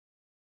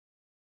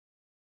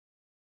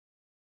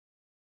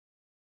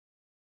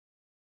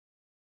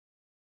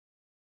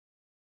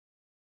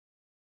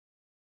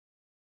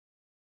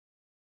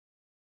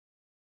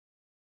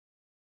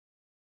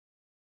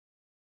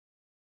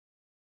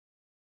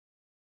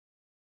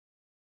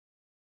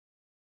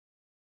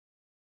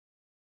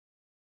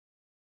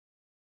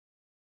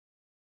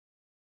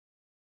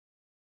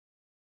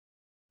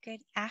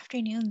Good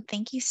afternoon.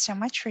 Thank you so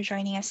much for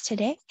joining us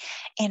today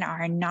in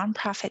our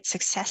Nonprofit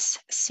Success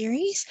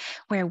series,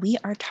 where we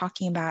are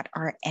talking about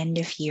our end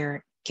of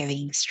year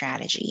giving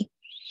strategy.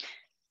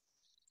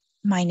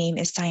 My name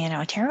is Diana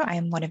Otero. I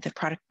am one of the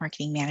product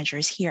marketing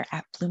managers here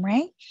at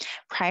Bloomerang.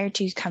 Prior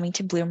to coming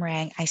to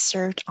Bloomerang, I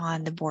served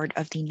on the board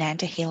of the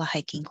Nantahala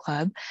Hiking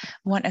Club,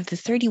 one of the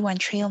 31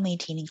 trail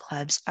maintaining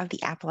clubs of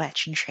the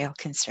Appalachian Trail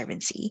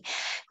Conservancy,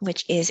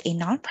 which is a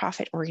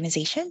nonprofit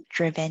organization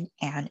driven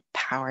and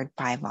powered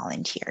by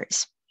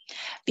volunteers.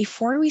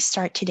 Before we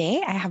start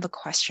today, I have a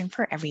question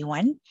for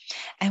everyone.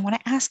 I want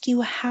to ask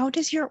you, how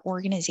does your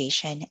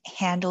organization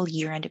handle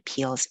year-end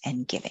appeals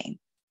and giving?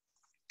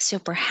 So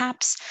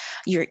perhaps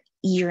your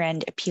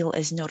year-end appeal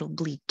is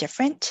notably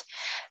different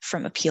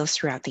from appeals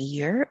throughout the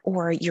year,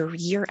 or your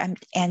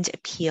year-end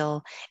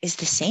appeal is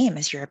the same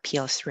as your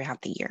appeals throughout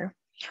the year.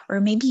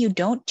 Or maybe you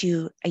don't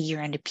do a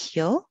year-end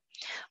appeal,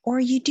 or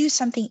you do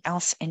something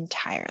else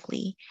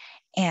entirely.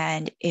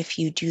 And if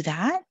you do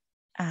that,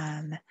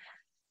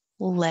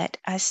 let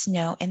us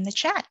know in the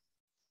chat.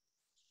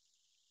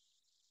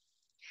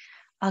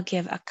 I'll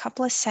give a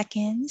couple of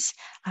seconds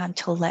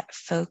to let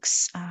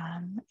folks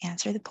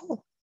answer the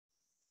poll.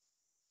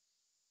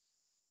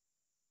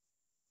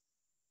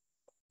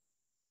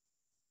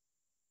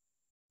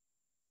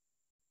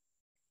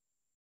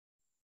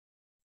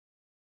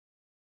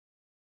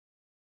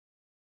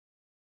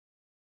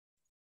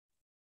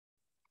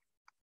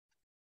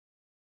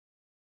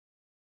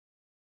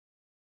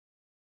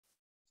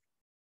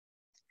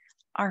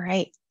 All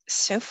right,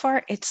 so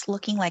far it's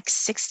looking like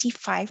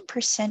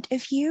 65%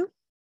 of you,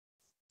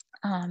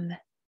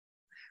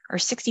 or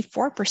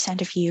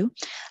 64% of you,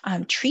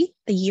 treat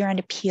the year-end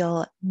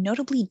appeal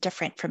notably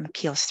different from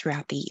appeals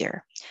throughout the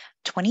year.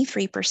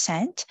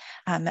 23%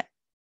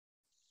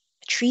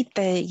 treat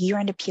the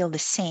year-end appeal the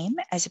same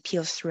as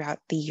appeals throughout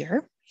the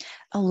year.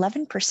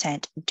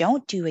 11%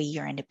 don't do a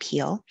year-end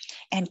appeal,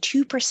 and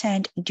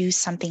 2% do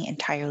something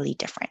entirely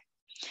different.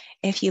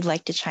 If you'd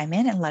like to chime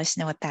in and let us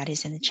know what that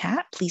is in the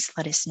chat, please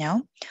let us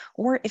know.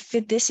 Or if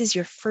this is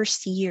your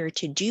first year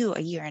to do a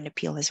year-end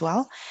appeal as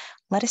well,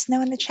 let us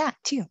know in the chat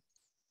too.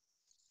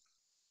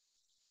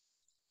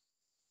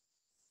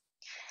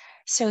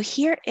 So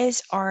here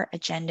is our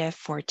agenda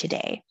for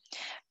today.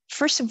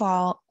 First of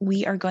all,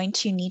 we are going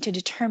to need to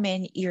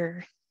determine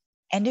your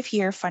end of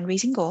year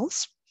fundraising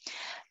goals.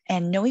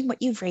 And knowing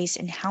what you've raised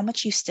and how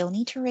much you still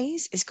need to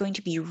raise is going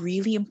to be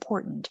really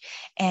important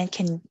and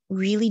can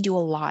really do a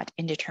lot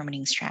in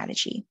determining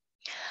strategy.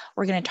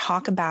 We're going to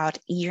talk about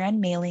year-end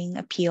mailing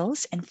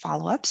appeals and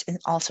follow-ups, and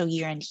also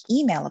year-end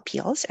email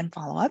appeals and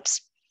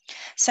follow-ups.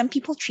 Some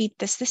people treat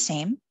this the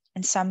same,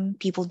 and some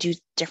people do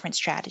different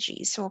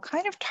strategies. So we'll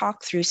kind of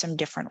talk through some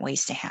different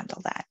ways to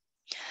handle that.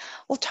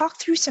 We'll talk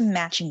through some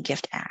matching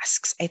gift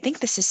asks. I think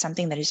this is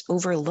something that is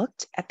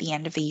overlooked at the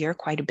end of the year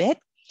quite a bit,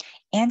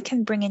 and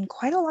can bring in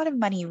quite a lot of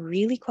money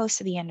really close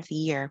to the end of the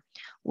year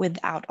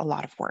without a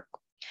lot of work.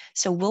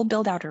 So we'll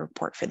build out a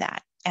report for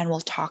that, and we'll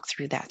talk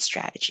through that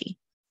strategy.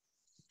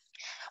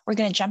 We're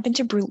going to jump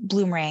into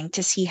Bloomerang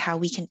to see how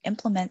we can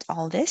implement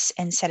all this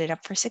and set it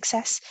up for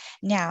success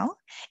now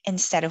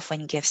instead of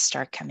when gifts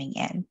start coming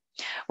in.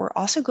 We're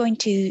also going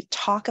to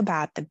talk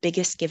about the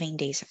biggest giving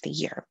days of the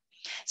year.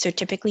 So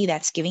typically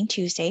that's Giving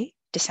Tuesday,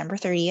 December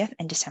 30th,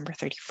 and December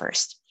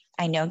 31st.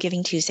 I know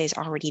Giving Tuesday is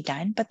already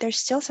done, but there's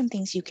still some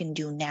things you can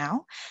do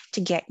now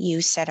to get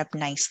you set up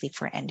nicely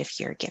for end of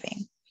year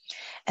giving.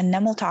 And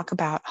then we'll talk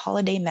about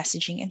holiday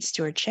messaging and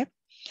stewardship,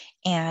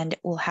 and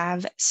we'll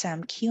have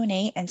some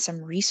Q&A and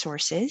some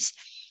resources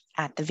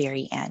at the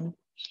very end.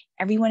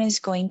 Everyone is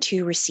going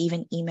to receive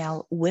an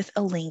email with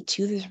a link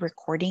to this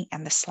recording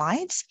and the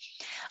slides.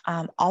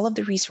 All of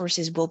the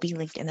resources will be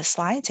linked in the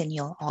slides, and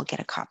you'll all get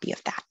a copy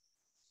of that.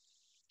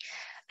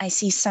 I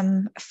see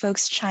some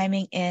folks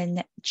chiming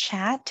in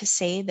chat to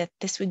say that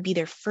this would be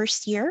their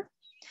first year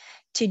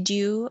to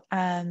do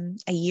a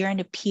year-end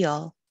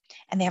appeal,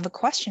 and they have a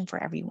question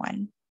for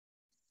everyone.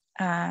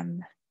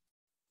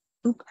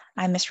 Oop,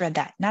 I misread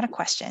that, not a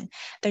question.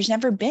 There's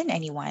never been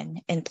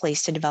anyone in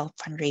place to develop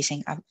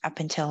fundraising up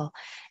until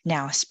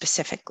now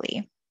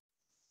specifically.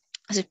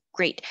 So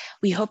great.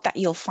 We hope that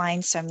you'll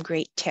find some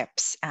great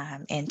tips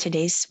in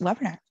today's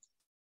webinar.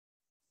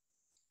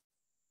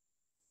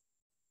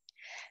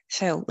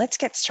 So let's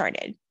get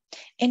started.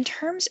 In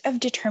terms of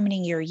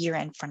determining your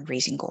year-end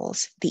fundraising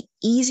goals, the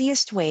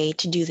easiest way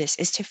to do this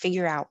is to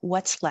figure out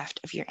what's left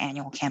of your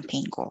annual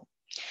campaign goal.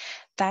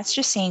 That's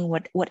just saying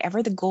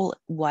whatever the goal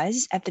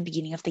was at the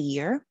beginning of the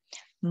year,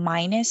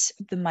 minus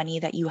the money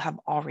that you have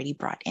already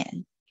brought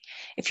in.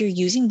 If you're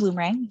using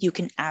Bloomerang, you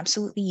can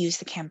absolutely use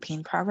the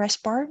campaign progress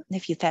bar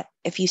if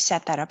you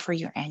set that up for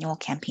your annual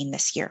campaign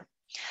this year.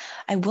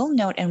 I will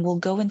note, and we'll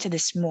go into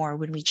this more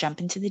when we jump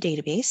into the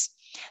database,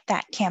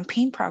 that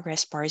campaign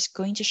progress bar is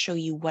going to show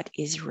you what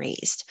is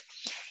raised.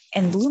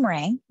 In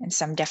Bloomerang, and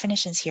some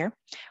definitions here,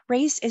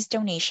 raised is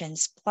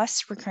donations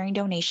plus recurring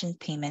donation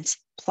payments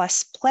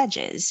plus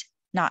pledges,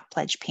 not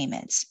pledge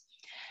payments.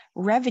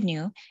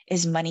 Revenue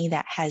is money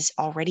that has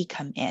already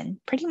come in,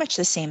 pretty much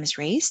the same as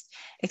raised,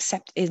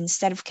 except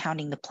instead of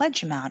counting the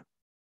pledge amount,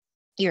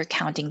 you're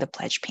counting the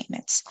pledge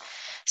payments.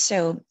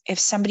 So if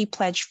somebody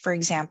pledged, for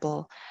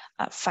example,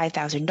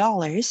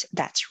 $5,000,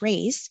 that's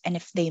raised. And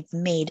if they've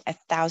made a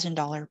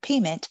 $1,000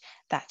 payment,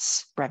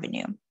 that's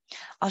revenue.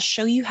 I'll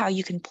show you how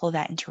you can pull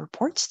that into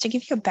reports to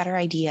give you a better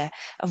idea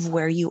of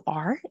where you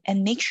are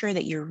and make sure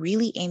that you're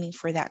really aiming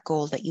for that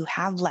goal that you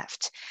have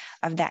left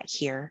of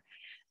that year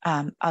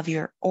of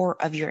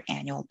your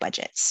annual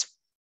budgets.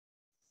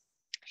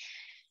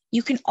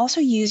 You can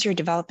also use your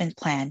development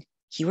plan,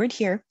 keyword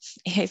here.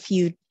 If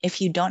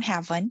you don't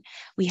have one,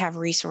 we have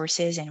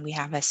resources and we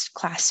have a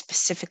class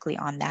specifically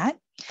on that.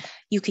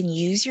 You can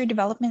use your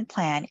development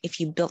plan if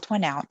you built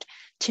one out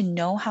to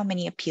know how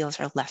many appeals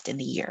are left in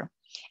the year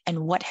and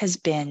what has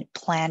been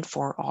planned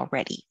for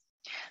already.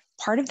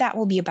 Part of that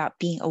will be about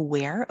being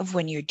aware of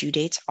when your due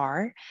dates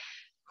are,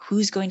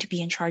 who's going to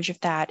be in charge of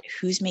that,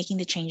 who's making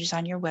the changes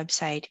on your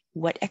website,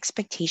 what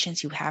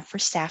expectations you have for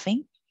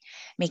staffing,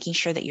 making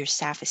sure that your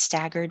staff is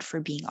staggered for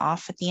being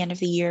off at the end of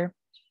the year,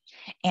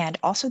 and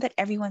also that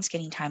everyone's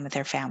getting time with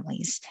their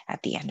families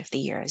at the end of the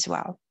year as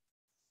well.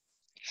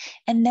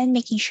 And then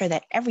making sure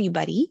that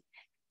everybody,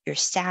 your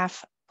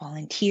staff,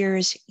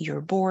 volunteers,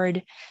 your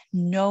board,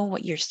 know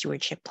what your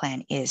stewardship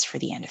plan is for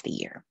the end of the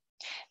year.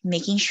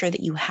 Making sure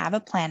that you have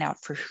a plan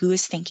out for who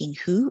is thinking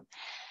who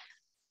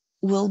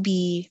will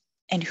be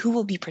and who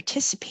will be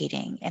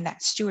participating in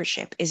that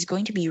stewardship is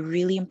going to be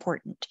really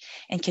important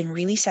and can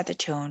really set the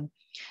tone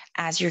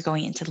as you're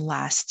going into the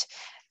last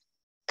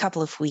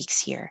couple of weeks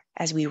here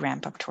as we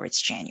ramp up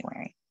towards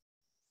January.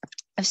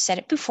 I've said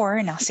it before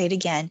and I'll say it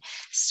again,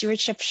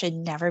 stewardship should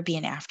never be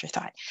an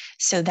afterthought.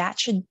 So that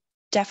should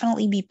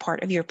definitely be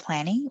part of your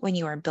planning when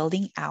you are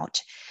building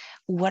out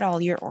what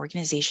all your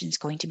organization is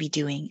going to be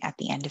doing at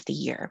the end of the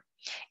year.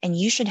 And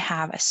you should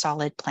have a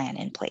solid plan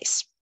in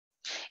place.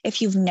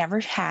 If you've never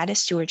had a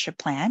stewardship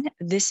plan,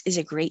 this is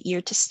a great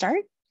year to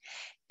start.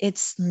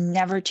 It's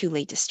never too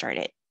late to start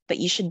it, but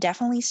you should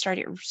definitely start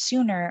it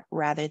sooner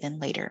rather than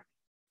later.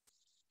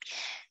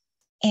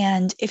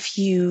 And if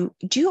you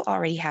do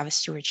already have a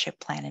stewardship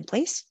plan in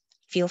place,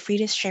 feel free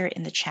to share it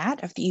in the chat.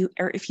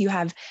 If you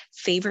have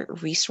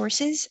favorite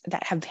resources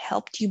that have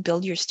helped you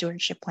build your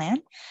stewardship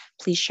plan,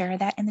 please share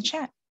that in the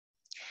chat.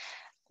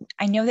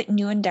 I know that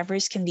new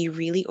endeavors can be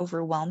really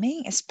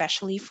overwhelming,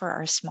 especially for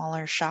our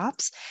smaller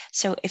shops.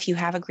 So if you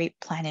have a great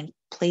plan in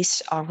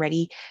place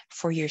already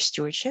for your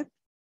stewardship,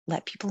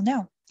 let people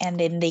know, and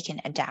then they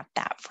can adapt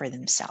that for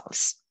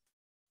themselves.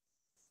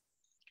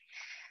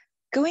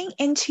 Going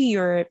into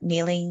your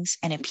mailings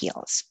and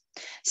appeals.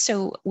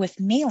 So with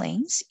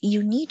mailings,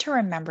 you need to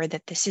remember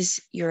that this is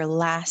your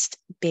last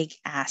big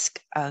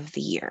ask of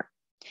the year.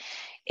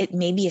 It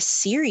may be a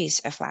series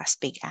of last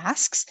big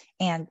asks,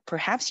 and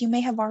perhaps you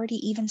may have already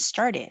even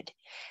started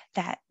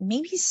that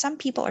maybe some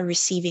people are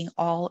receiving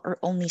all or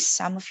only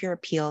some of your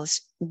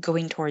appeals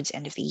going towards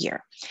end of the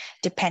year,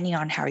 depending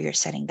on how you're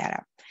setting that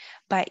up.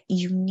 But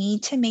you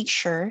need to make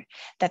sure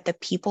that the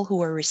people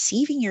who are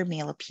receiving your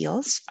mail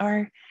appeals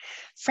are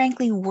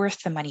frankly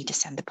worth the money to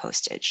send the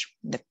postage,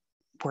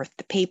 worth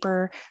the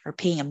paper, or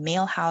paying a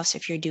mail house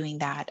if you're doing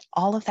that,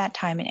 all of that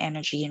time and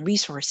energy and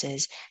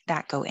resources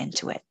that go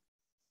into it.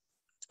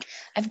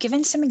 I've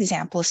given some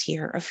examples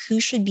here of who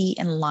should be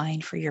in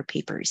line for your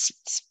paper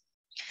receipts.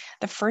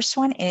 The first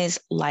one is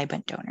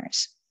LIBUNT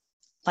donors.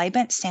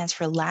 LIBUNT stands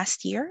for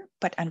last year,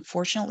 but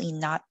unfortunately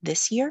not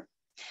this year.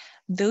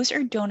 Those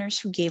are donors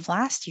who gave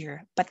last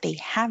year, but they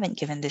haven't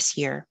given this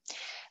year.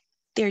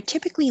 They're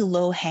typically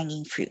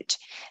low-hanging fruit.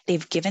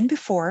 They've given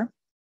before,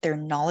 they're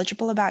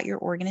knowledgeable about your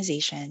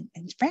organization,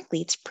 and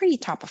frankly, it's pretty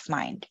top of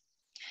mind.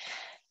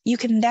 You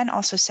can then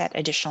also set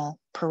additional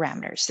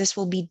parameters. This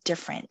will be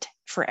different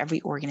for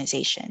every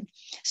organization.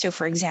 So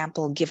for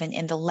example, given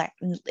in the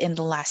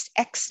last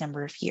X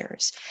number of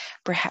years,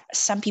 perhaps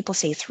some people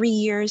say 3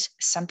 years,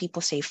 some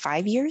people say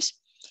 5 years.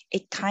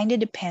 It kind of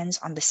depends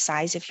on the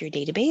size of your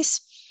database,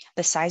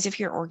 the size of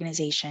your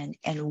organization,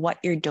 and what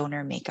your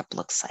donor makeup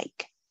looks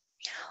like.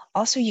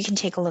 Also, you can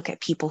take a look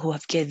at people who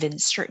have given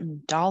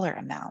certain dollar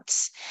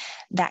amounts.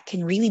 That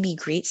can really be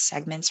great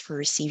segments for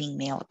receiving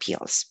mail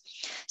appeals.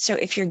 So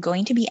if you're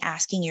going to be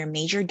asking your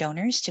major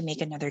donors to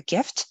make another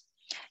gift,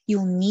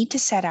 you'll need to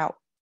set out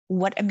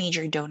what a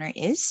major donor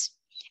is,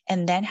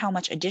 and then how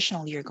much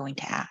additional you're going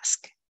to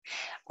ask.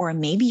 Or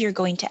maybe you're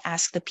going to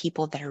ask the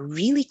people that are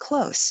really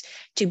close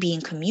to being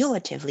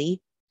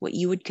cumulatively what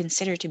you would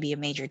consider to be a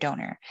major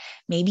donor.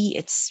 Maybe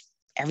it's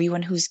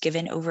everyone who's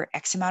given over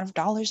X amount of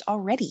dollars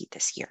already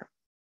this year,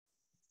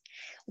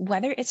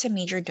 whether it's a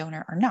major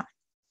donor or not.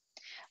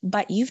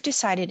 But you've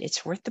decided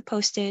it's worth the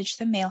postage,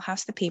 the mail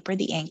house, the paper,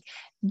 the ink,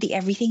 the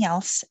everything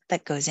else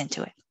that goes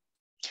into it.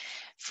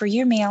 For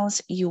your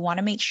mails, you want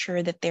to make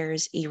sure that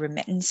there's a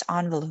remittance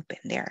envelope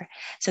in there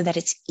so that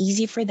it's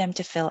easy for them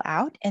to fill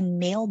out and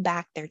mail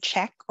back their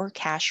check or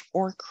cash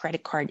or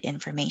credit card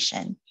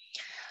information.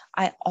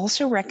 I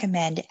also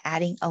recommend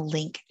adding a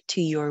link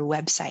to your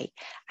website.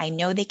 I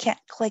know they can't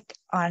click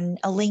on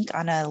a link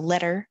on a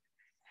letter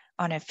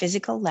on a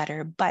physical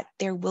letter, but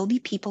there will be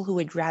people who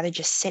would rather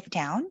just sit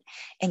down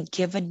and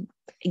give a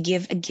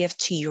gift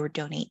to your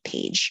donate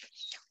page.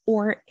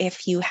 Or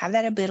if you have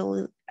that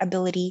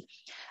ability,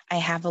 I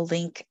have a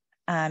link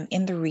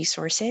in the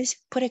resources,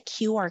 put a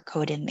QR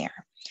code in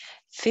there.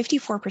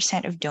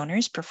 54% of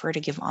donors prefer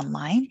to give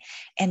online,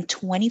 and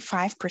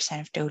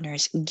 25% of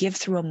donors give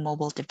through a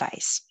mobile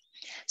device.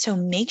 So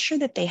make sure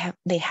that they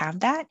have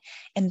that,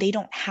 and they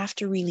don't have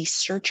to really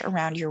search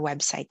around your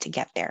website to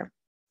get there.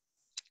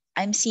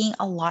 I'm seeing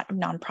a lot of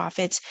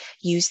nonprofits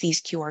use these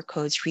QR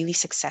codes really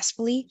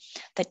successfully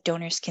that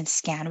donors can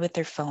scan with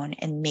their phone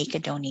and make a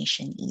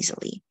donation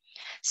easily.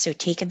 So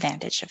take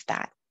advantage of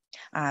that.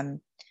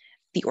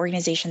 The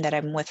organization that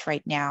I'm with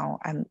right now,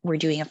 we're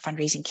doing a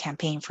fundraising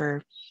campaign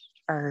for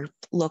our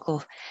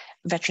local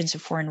veterans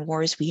of foreign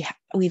wars.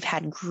 We've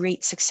had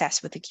great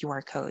success with the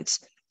QR codes.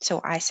 So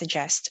I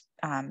suggest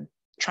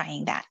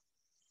trying that.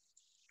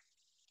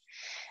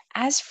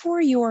 As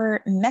for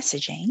your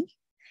messaging,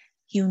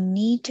 you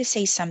need to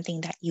say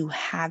something that you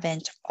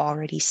haven't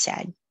already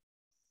said.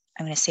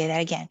 I'm going to say that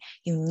again.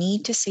 You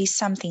need to say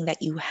something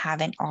that you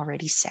haven't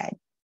already said.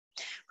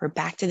 We're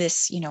back to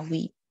this,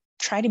 we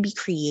try to be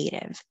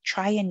creative,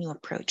 try a new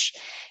approach.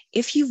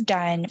 If you've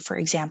done, for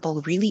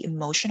example, really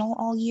emotional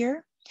all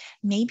year,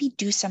 maybe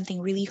do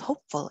something really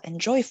hopeful and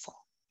joyful.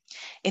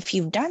 If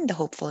you've done the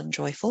hopeful and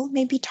joyful,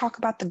 maybe talk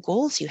about the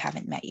goals you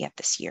haven't met yet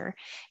this year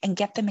and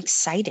get them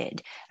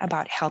excited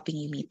about helping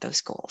you meet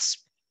those goals.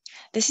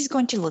 This is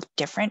going to look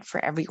different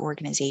for every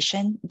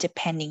organization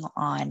depending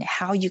on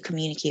how you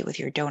communicate with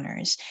your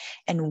donors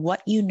and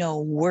what you know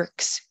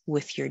works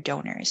with your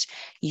donors.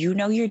 You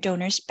know your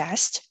donors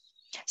best,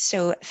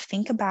 so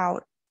think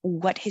about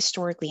what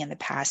historically in the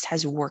past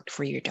has worked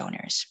for your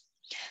donors.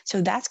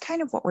 So that's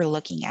kind of what we're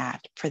looking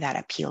at for that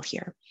appeal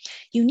here.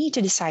 You need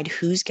to decide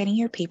who's getting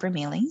your paper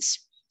mailings,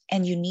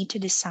 and you need to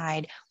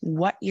decide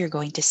what you're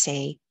going to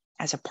say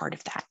as a part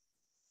of that.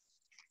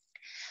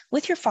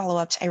 With your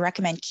follow-ups, I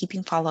recommend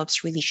keeping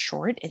follow-ups really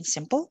short and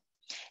simple,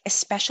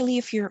 especially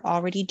if you're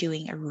already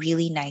doing a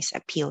really nice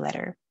appeal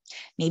letter.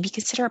 Maybe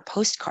consider a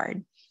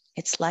postcard.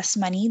 It's less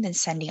money than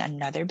sending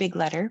another big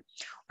letter,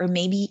 or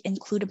maybe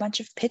include a bunch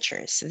of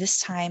pictures, this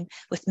time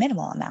with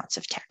minimal amounts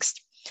of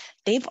text.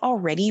 They've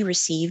already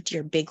received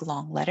your big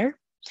long letter.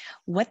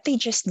 What they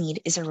just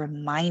need is a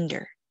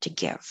reminder to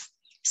give.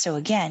 So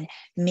again,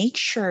 make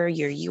sure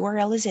your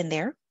URL is in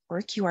there or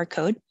a QR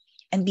code,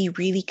 and be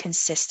really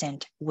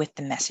consistent with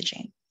the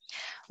messaging.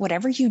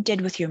 Whatever you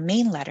did with your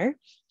main letter,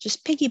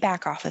 just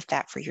piggyback off of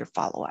that for your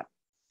follow-up.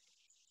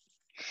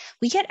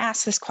 We get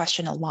asked this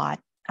question a lot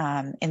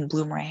in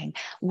Bloomerang,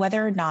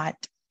 whether or not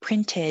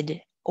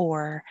printed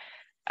or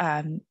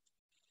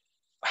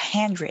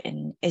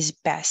handwritten is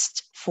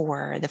best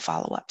for the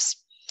follow-ups.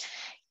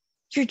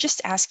 You're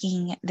just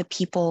asking the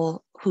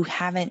people who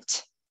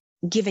haven't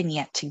given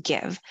yet to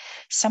give.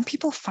 Some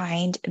people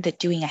find that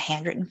doing a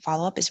handwritten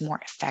follow-up is more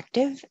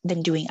effective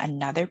than doing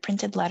another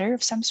printed letter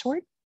of some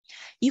sort.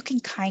 You can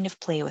kind of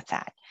play with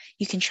that.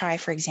 You can try,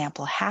 for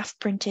example, half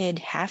printed,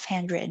 half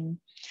handwritten,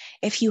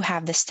 if you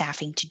have the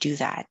staffing to do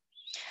that.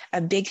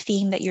 A big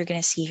theme that you're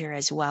going to see here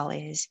as well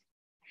is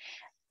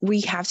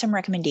we have some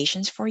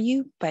recommendations for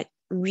you, but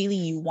really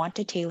you want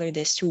to tailor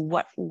this to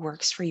what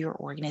works for your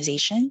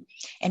organization,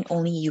 and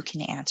only you can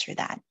answer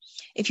that.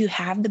 If you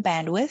have the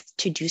bandwidth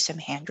to do some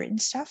handwritten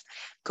stuff,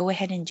 go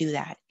ahead and do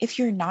that. If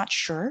you're not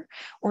sure,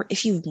 or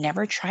if you've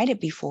never tried it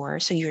before,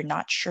 so you're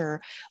not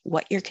sure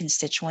what your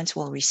constituents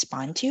will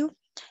respond to,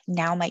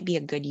 now might be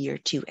a good year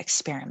to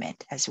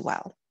experiment as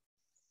well.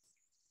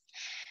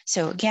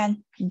 So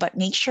again, but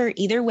make sure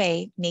either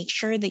way, make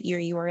sure that your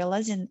URL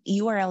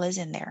is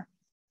in there.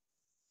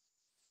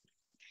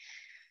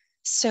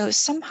 So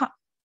some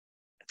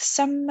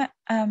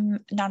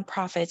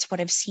nonprofits, what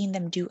I've seen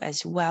them do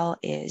as well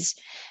is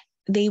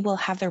they will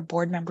have their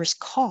board members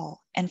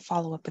call and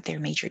follow up with their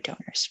major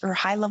donors, or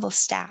high-level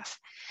staff.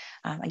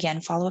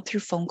 Again, follow up through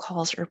phone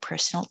calls or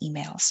personal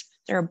emails.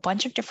 There are a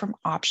bunch of different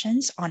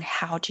options on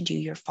how to do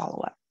your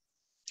follow-up.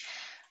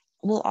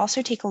 We'll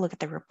also take a look at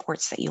the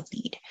reports that you'll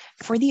need.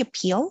 For the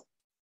appeal,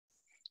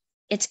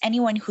 it's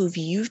anyone who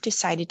you've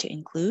decided to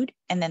include,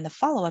 and then the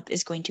follow-up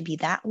is going to be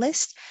that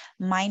list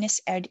minus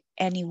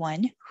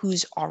anyone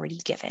who's already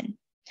given.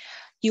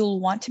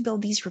 You'll want to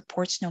build these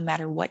reports no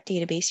matter what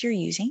database you're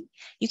using.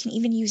 You can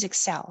even use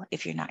Excel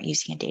if you're not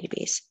using a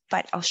database,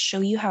 but I'll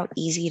show you how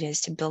easy it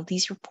is to build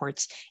these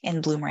reports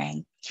in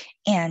Bloomerang.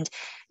 And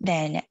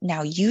then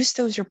now use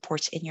those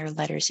reports in your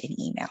letters and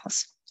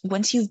emails.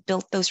 Once you've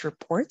built those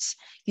reports,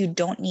 you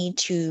don't need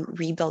to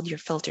rebuild your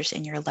filters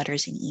in your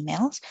letters and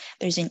emails.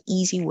 There's an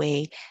easy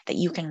way that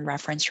you can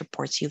reference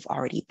reports you've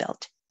already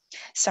built.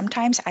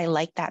 Sometimes I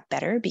like that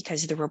better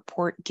because the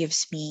report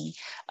gives me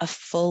a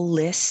full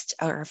list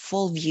or a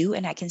full view,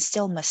 and I can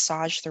still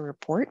massage the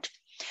report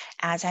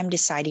as I'm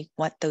deciding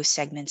what those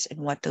segments and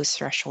what those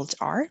thresholds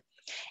are.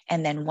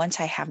 And then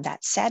once I have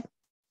that set,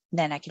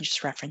 then I can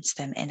just reference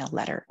them in a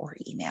letter or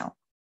email.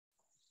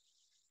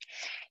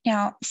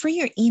 Now, for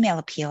your email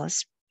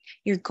appeals,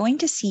 you're going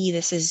to see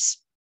this is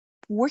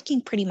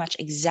working pretty much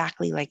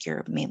exactly like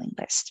your mailing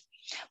list.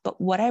 But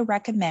what I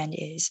recommend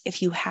is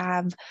if you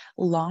have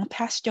long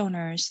past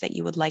donors that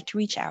you would like to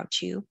reach out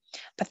to,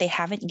 but they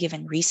haven't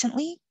given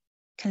recently,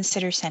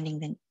 consider sending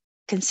them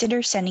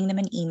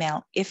an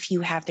email if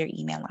you have their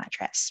email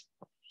address.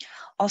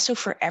 Also,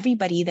 for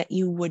everybody that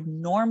you would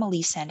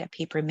normally send a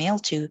paper mail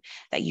to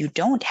that you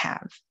don't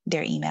have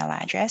their email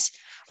address,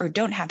 or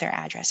don't have their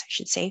address, I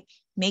should say,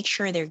 make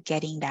sure they're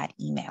getting that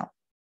email.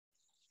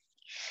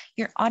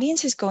 Your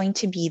audience is going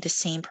to be the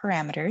same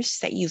parameters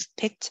that you've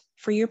picked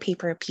for your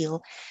paper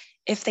appeal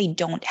if they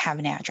don't have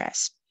an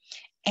address.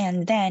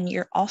 And then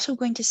you're also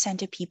going to send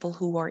to people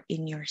who are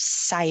in your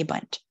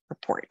SCIBUNT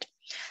report.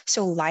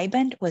 So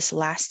LIBUNT was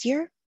last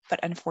year, but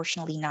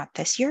unfortunately not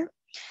this year.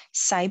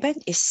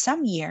 SCIBUNT is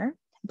some year,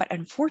 but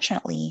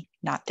unfortunately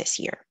not this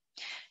year.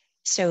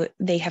 So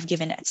they have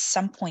given at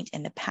some point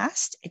in the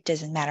past. It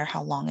doesn't matter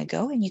how long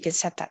ago, and you can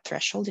set that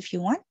threshold if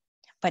you want,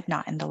 but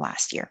not in the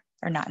last year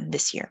or not in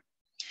this year.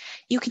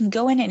 You can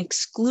go in and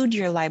exclude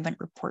your LIBUNT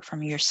report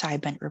from your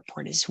SCIBUNT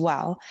report as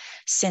well,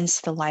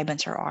 since the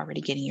LIBUNTs are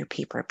already getting your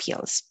paper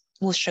appeals.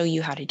 We'll show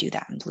you how to do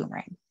that in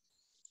Bloomrag.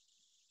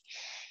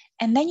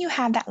 And then you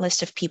have that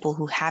list of people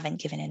who haven't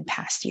given in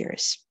past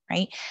years,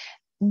 right?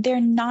 They're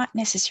not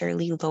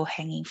necessarily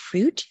low-hanging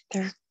fruit.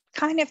 They're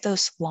kind of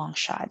those long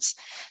shots.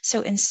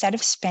 So instead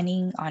of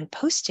spending on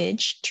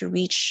postage to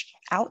reach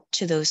out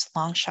to those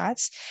long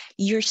shots,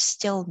 you're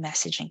still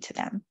messaging to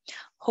them.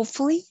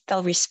 Hopefully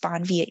they'll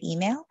respond via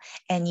email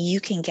and you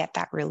can get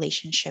that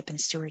relationship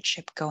and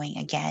stewardship going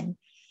again.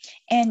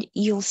 And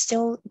you'll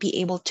still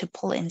be able to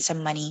pull in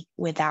some money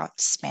without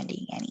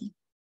spending any.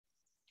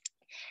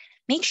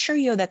 Make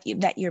sure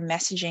that your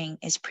messaging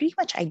is pretty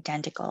much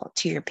identical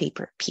to your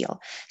paper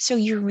appeal. So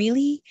you're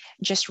really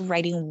just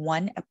writing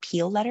one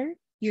appeal letter.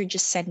 You're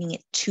just sending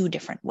it 2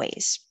 different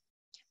ways.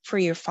 For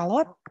your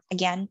follow-up,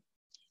 again,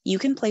 you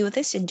can play with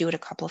this and do it a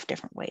couple of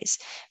different ways.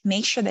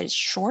 Make sure that it's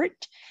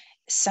short.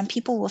 Some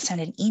people will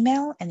send an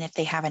email, and if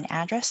they have an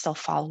address, they'll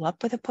follow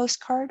up with a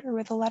postcard or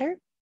with a letter.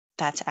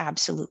 That's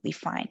absolutely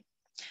fine.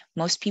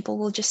 Most people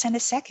will just send a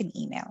second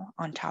email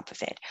on top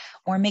of it,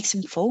 or make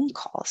some phone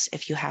calls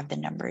if you have the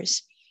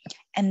numbers.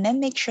 And then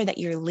make sure that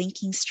you're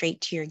linking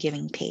straight to your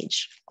giving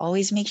page.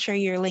 Always make sure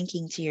you're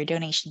linking to your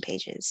donation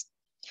pages.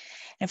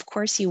 And of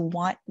course, you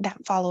want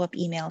that follow-up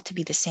email to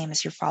be the same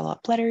as your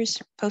follow-up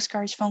letters,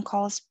 postcards, phone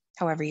calls,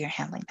 however you're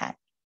handling that.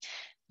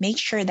 Make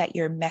sure that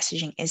your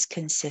messaging is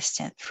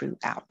consistent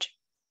throughout.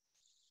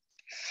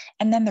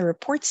 And then the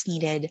reports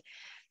needed.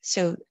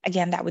 So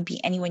again, that would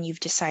be anyone you've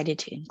decided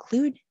to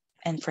include.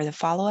 And for the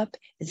follow-up,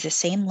 it's the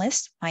same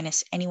list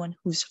minus anyone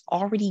who's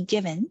already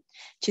given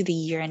to the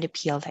year-end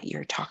appeal that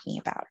you're talking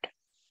about.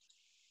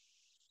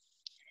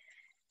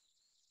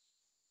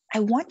 I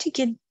want to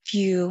give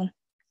you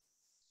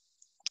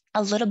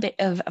a little bit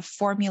of a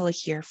formula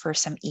here for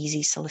some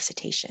easy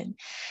solicitation.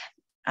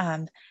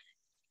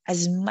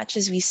 As much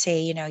as we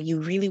say,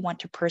 you really want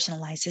to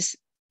personalize this,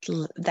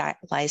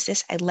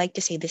 I'd like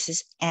to say this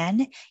is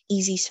an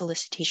easy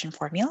solicitation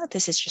formula.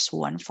 This is just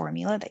one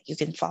formula that you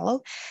can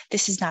follow.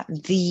 This is not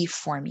the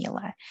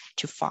formula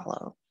to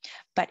follow.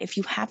 But if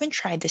you haven't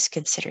tried this,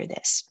 consider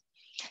this.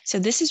 So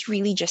this is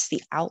really just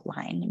the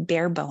outline,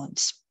 bare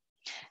bones.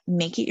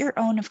 Make it your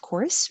own, of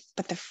course,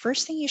 but the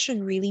first thing you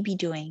should really be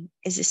doing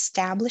is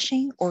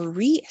establishing or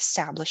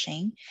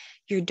re-establishing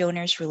your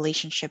donor's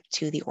relationship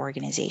to the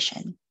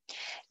organization.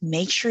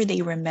 Make sure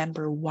they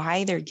remember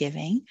why they're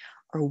giving,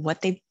 or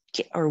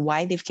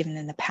why they've given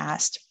in the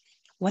past,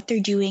 what they're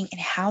doing,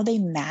 and how they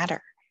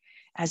matter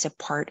as a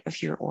part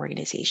of your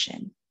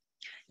organization.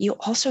 You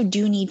also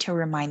do need to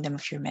remind them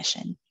of your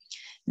mission.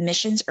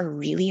 Missions are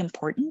really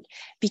important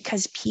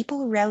because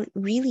people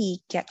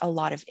really get a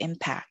lot of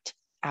impact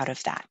out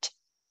of that.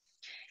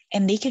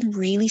 And they can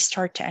really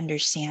start to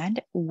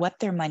understand what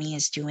their money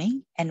is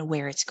doing and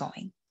where it's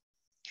going.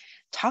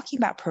 Talking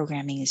about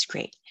programming is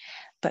great,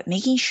 but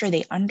making sure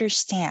they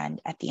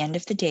understand at the end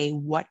of the day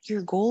what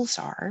your goals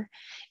are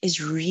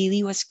is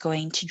really what's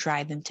going to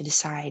drive them to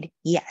decide,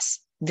 yes,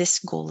 this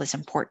goal is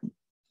important.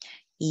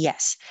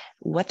 Yes,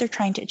 what they're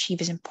trying to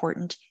achieve is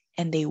important,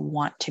 and they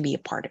want to be a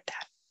part of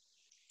that.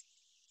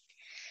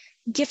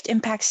 Gift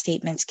impact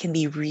statements can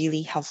be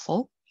really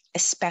helpful,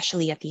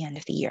 especially at the end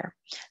of the year,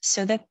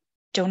 so that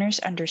donors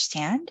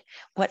understand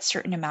what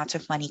certain amounts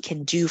of money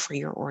can do for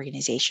your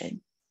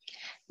organization.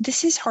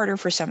 This is harder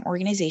for some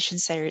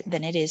organizations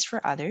than it is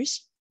for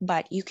others,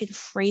 but you can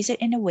phrase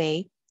it in a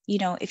way,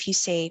 if you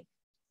say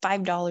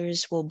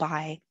 $5 will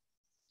buy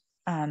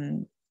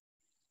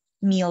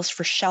meals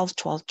for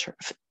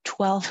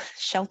 12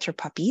 shelter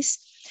puppies,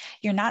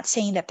 you're not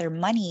saying that their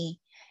money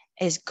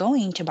is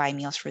going to buy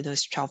meals for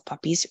those 12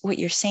 puppies. What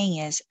you're saying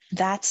is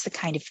that's the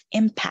kind of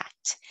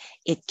impact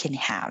it can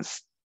have.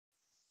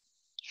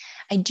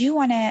 I do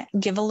want to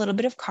give a little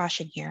bit of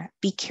caution here.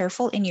 Be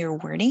careful in your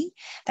wording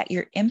that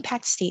your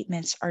impact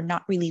statements are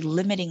not really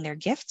limiting their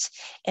gifts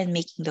and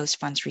making those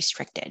funds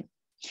restricted.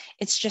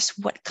 It's just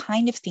what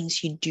kind of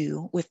things you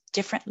do with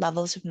different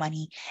levels of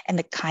money and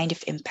the kind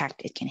of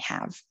impact it can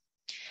have.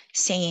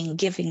 Saying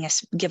give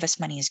us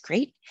money is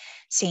great.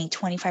 Saying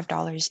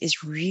 $25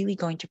 is really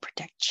going to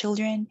protect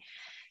children.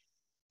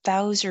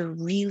 Those are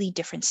really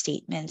different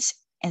statements,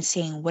 and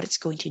saying what it's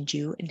going to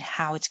do and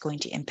how it's going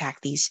to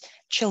impact these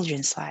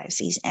children's lives,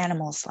 these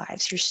animals'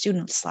 lives, your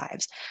students'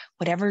 lives,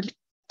 whatever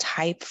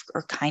type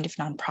or kind of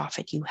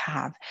nonprofit you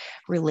have,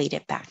 relate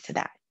it back to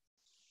that.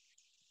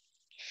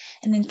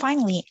 And then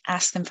finally,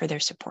 ask them for their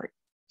support.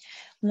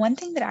 One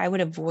thing that I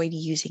would avoid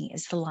using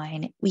is the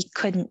line, "We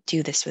couldn't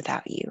do this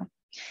without you."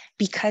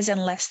 Because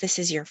unless this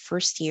is your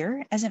first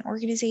year as an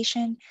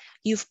organization,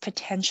 you've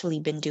potentially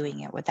been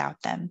doing it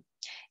without them,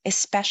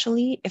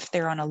 especially if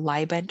they're on a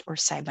LIBENT or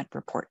SIBENT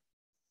report.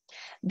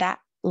 That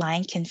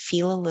line can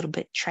feel a little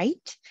bit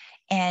trite,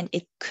 and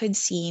it could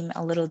seem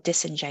a little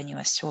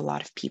disingenuous to a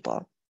lot of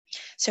people.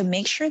 So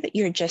make sure that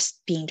you're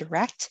just being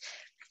direct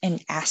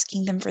and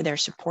asking them for their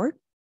support,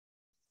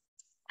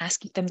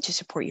 asking them to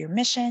support your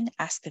mission,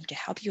 ask them to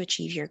help you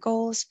achieve your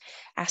goals,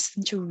 ask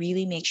them to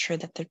really make sure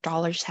that their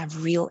dollars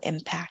have real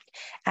impact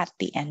at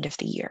the end of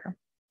the year.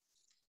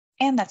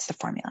 And that's the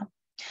formula.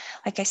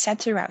 Like I said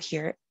throughout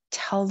here,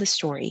 tell the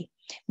story,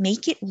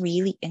 make it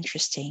really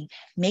interesting,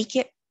 make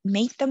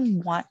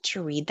them want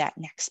to read that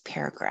next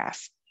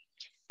paragraph.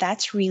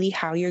 That's really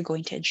how you're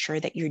going to ensure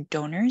that your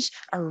donors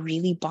are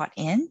really bought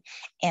in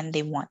and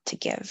they want to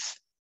give.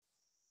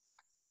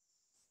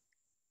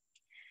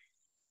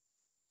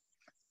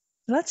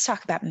 Let's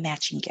talk about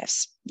matching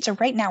gifts. So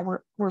right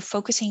now we're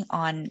focusing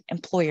on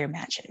employer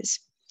matches.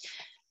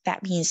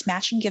 That means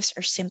matching gifts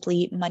are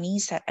simply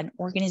monies that an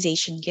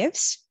organization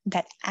gives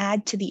that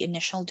add to the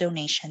initial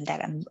donation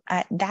that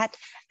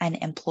an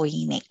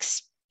employee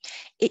makes.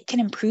 It can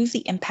improve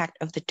the impact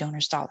of the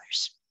donor's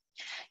dollars.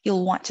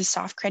 You'll want to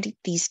soft credit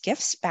these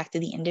gifts back to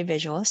the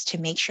individuals to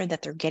make sure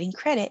that they're getting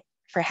credit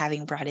for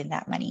having brought in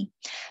that money.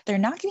 They're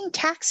not getting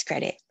tax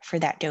credit for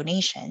that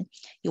donation.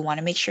 You want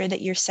to make sure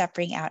that you're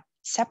separating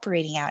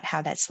out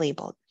how that's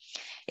labeled.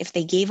 If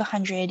they gave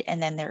 100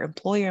 and then their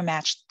employer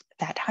matched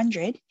that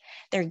 100,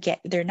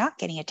 they're not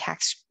getting a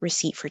tax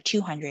receipt for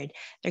 200.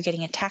 They're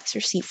getting a tax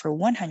receipt for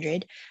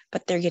 100,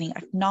 but they're getting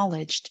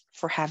acknowledged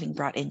for having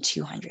brought in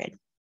 200.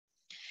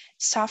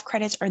 Soft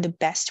credits are the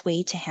best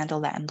way to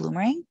handle that in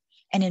Bloomerang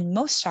and in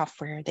most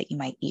software that you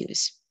might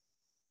use.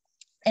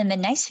 And the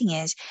nice thing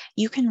is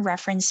you can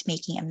reference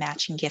making a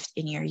matching gift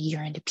in your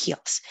year-end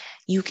appeals.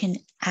 You can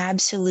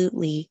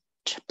absolutely,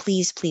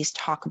 please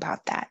talk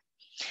about that.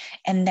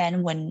 And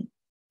then one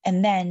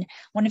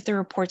of the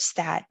reports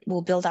that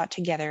we'll build out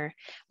together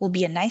will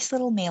be a nice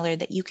little mailer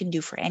that you can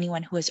do for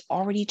anyone who has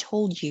already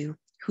told you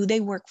who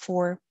they work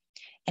for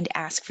and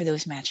ask for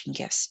those matching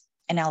gifts.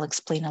 And I'll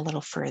explain a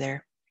little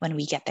further when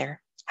we get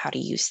there how to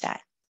use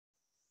that.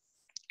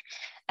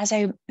 As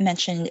I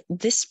mentioned,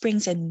 this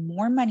brings in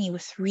more money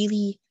with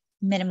really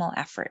minimal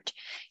effort.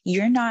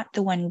 You're not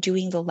the one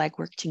doing the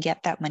legwork to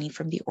get that money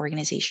from the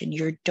organization.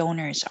 Your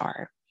donors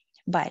are.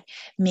 But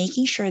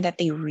making sure that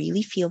they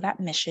really feel that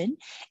mission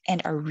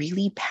and are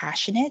really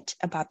passionate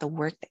about the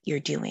work that you're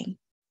doing.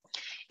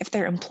 If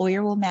their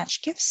employer will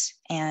match gifts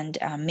and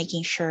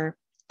making sure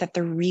that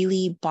they're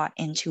really bought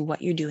into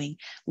what you're doing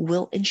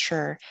will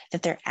ensure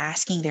that they're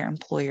asking their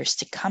employers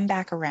to come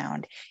back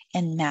around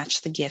and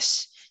match the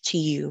gifts to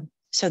you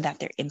so that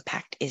their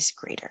impact is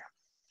greater.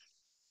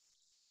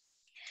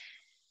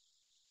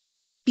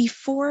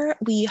 Before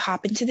we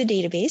hop into the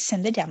database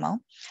and the demo,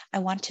 I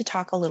want to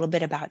talk a little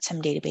bit about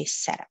some database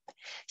setup.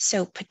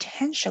 So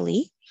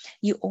potentially,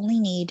 you only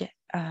need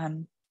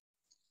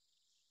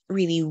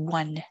really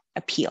one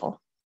appeal,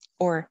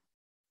 or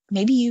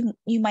maybe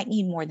you might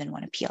need more than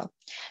one appeal.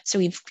 So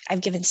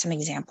I've given some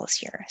examples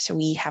here. So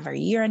we have our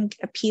year-end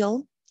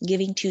appeal,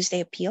 Giving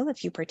Tuesday appeal,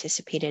 if you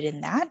participated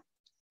in that,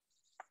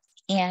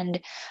 and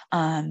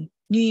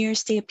New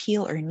Year's Day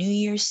appeal or New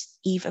Year's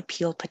Eve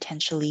appeal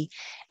potentially,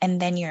 and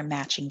then your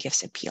matching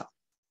gifts appeal.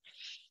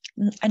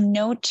 A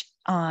note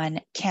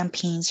on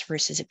campaigns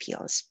versus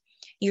appeals.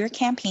 Your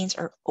campaigns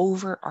are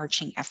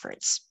overarching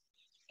efforts.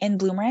 In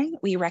Bloomerang,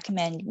 we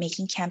recommend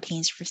making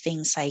campaigns for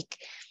things like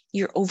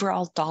your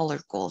overall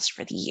dollar goals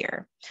for the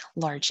year,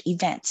 large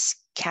events,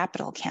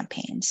 capital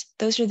campaigns.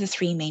 Those are the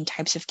three main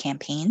types of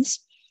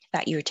campaigns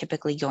that you're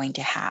typically going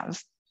to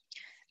have.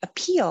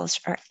 Appeals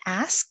are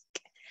ask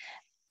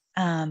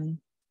and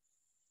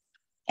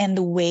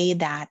the way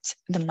that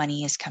the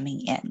money is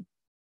coming in.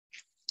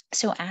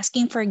 So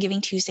asking for a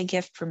Giving Tuesday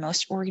gift for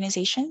most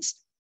organizations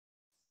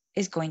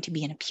is going to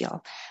be an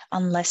appeal,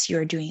 unless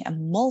you're doing a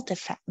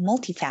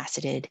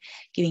multifaceted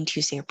Giving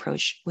Tuesday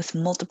approach with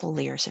multiple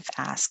layers of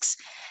asks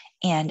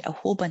and a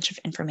whole bunch of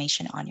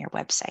information on your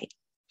website,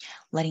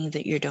 letting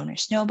your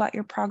donors know about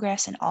your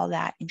progress and all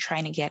that, and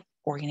trying to get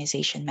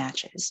organization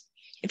matches.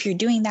 If you're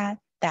doing that,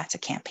 that's a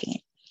campaign.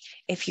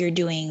 If you're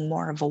doing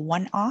more of a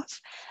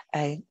one-off,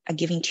 a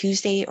Giving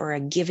Tuesday or a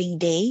Giving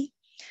Day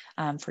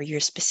for your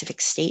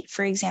specific state,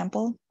 for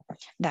example,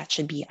 that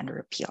should be under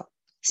appeal.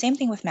 Same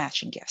thing with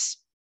matching gifts.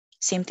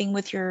 Same thing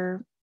with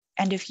your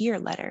end of year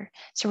letter.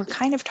 So we're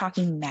kind of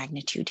talking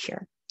magnitude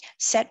here.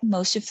 Set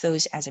most of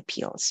those as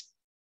appeals.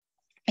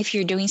 If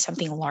you're doing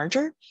something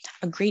larger,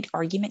 a great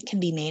argument can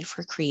be made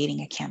for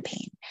creating a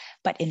campaign.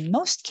 But in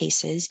most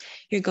cases,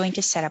 you're going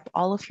to set up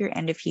all of your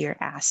end of year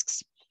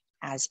asks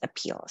as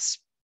appeals.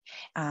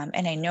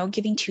 And I know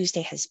Giving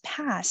Tuesday has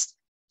passed.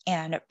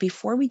 And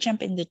before we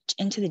jump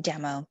into the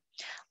demo,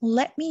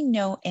 let me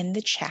know in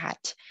the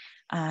chat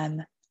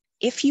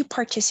if you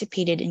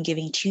participated in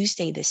Giving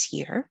Tuesday this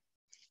year,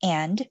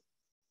 and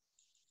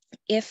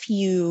if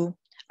you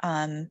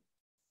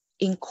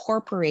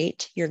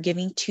incorporate your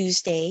Giving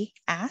Tuesday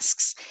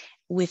asks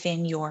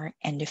within your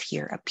end of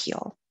year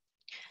appeal.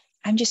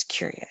 I'm just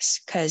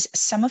curious because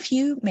some of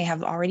you may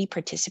have already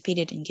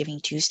participated in Giving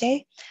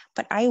Tuesday,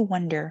 but I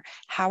wonder,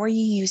 how are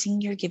you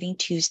using your Giving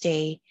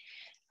Tuesday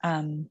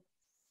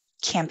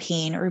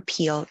campaign or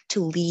appeal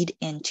to lead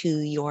into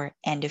your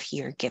end of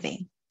year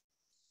giving?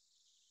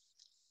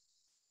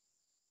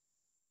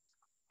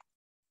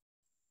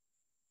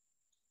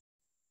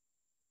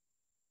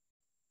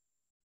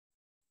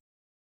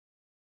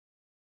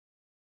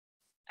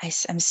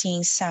 I'm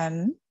seeing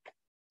some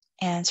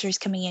answers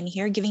coming in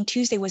here. Giving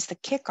Tuesday was the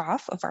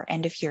kickoff of our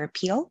end of year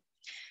appeal.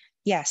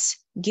 Yes,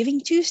 Giving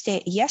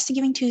Tuesday, yes to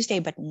Giving Tuesday,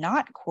 but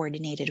not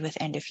coordinated with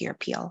end of year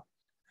appeal.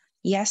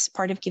 Yes,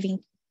 part of giving,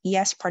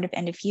 yes, part of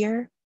end of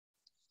year.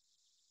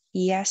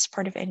 Yes,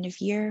 part of end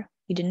of year.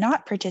 We did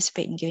not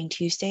participate in Giving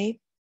Tuesday.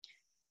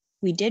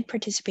 We did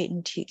participate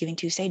in Giving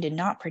Tuesday, did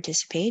not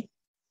participate.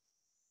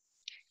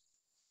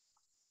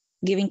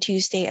 Giving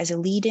Tuesday as a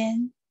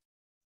lead-in.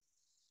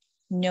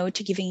 No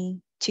to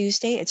Giving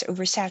Tuesday, it's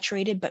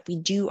oversaturated, but we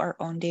do our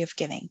own day of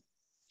giving.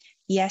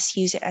 Yes,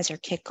 use it as our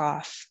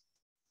kickoff.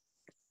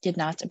 Did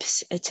not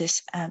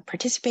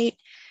participate,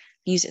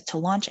 use it to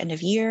launch end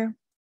of year.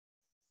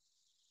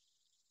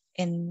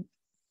 And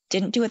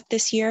didn't do it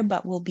this year,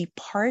 but will be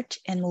part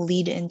and will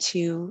lead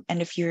into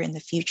end of year in the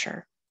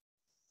future.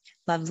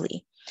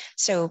 Lovely.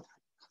 So,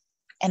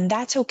 and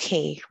that's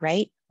okay,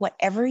 right?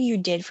 Whatever you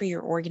did for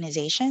your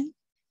organization,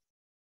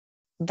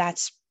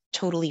 that's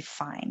totally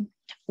fine.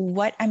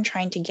 What I'm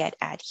trying to get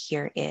at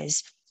here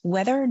is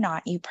whether or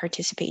not you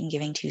participate in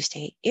Giving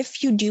Tuesday.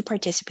 If you do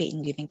participate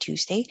in Giving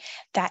Tuesday,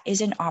 that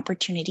is an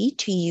opportunity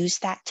to use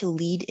that to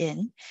lead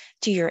in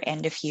to your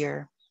end of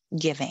year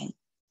giving.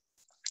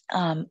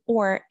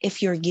 Or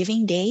if your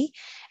giving day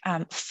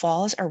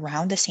falls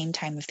around the same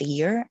time of the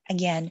year,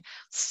 again,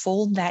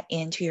 fold that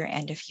into your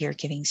end of year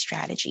giving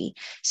strategy.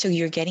 So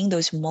you're getting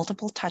those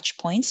multiple touch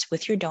points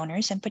with your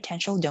donors and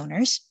potential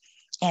donors,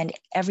 and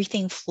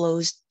everything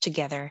flows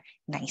together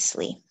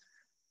nicely.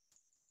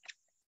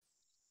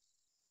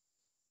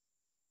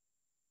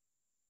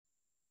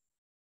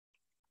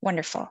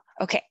 Wonderful.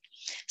 Okay,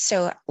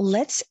 so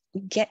let's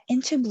get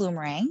into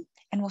Bloomerang,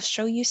 and we'll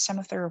show you some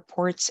of the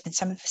reports and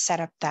some of the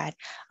setup that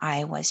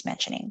I was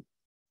mentioning.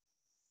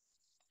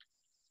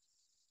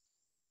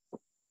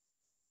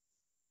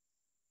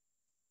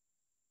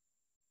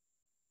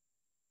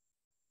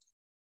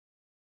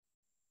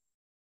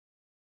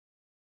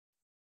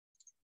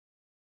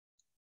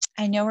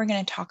 I know we're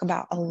going to talk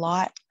about a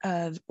lot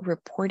of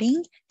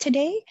reporting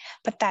today,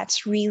 but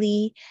that's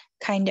really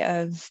kind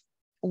of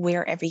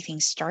where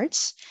everything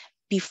starts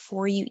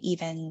before you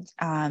even,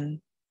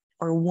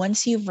 or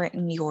once you've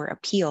written your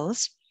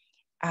appeals,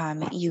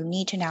 you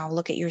need to now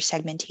look at your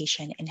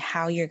segmentation and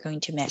how you're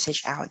going to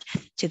message out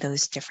to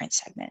those different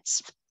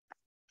segments.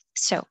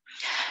 So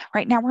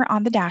right now we're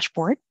on the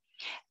dashboard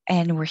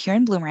and we're here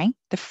in Bloomerang.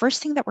 The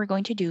first thing that we're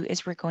going to do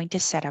is we're going to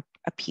set up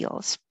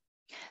appeals.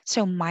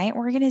 So my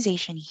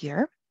organization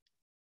here,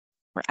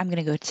 where I'm going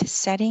to go to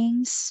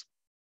settings,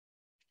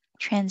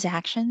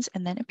 transactions,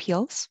 and then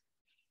appeals.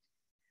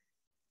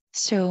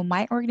 So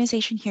my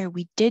organization here,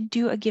 we did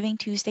do a Giving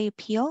Tuesday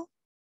appeal.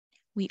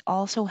 We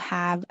also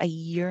have a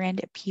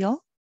year-end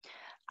appeal.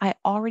 I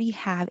already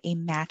have a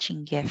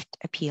matching gift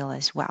appeal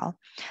as well.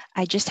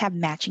 I just have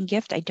matching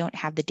gift. I don't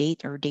have the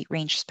date or date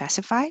range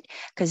specified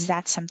because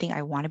that's something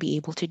I want to be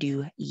able to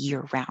do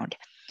year round.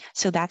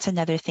 So that's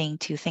another thing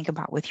to think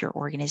about with your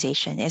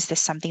organization. Is this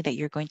something that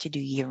you're going to do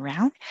year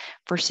round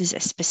versus a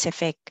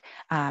specific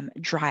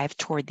drive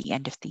toward the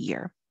end of the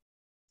year?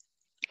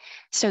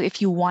 So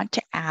if you want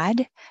to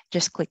add,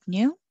 just click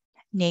new,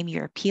 name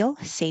your appeal,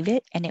 save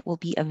it, and it will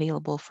be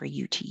available for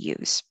you to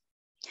use.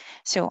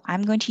 So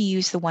I'm going to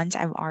use the ones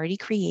I've already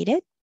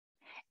created.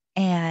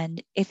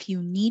 And if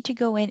you need to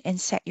go in and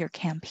set your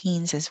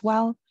campaigns as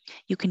well,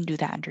 you can do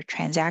that under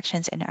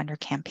transactions and under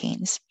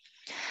campaigns.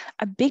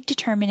 A big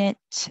determinant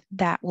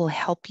that will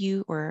help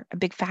you, or a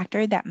big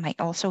factor that might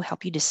also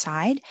help you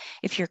decide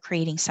if you're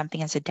creating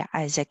something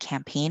as a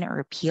campaign or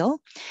appeal,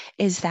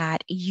 is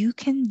that you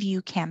can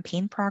view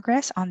campaign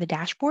progress on the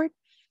dashboard.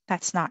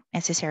 That's not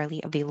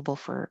necessarily available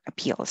for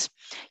appeals.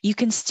 You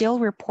can still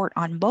report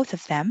on both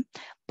of them,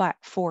 but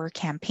for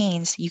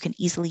campaigns, you can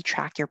easily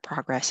track your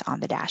progress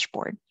on the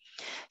dashboard.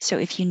 So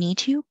if you need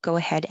to, go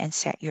ahead and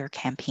set your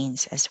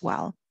campaigns as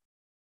well.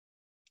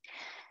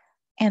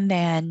 And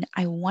then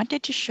I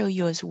wanted to show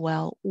you as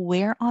well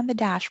where on the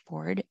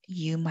dashboard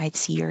you might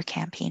see your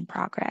campaign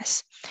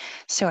progress.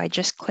 So I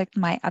just clicked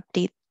my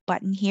update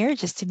button here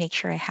just to make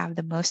sure I have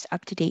the most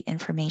up-to-date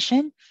information.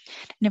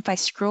 And if I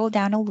scroll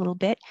down a little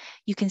bit,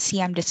 you can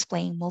see I'm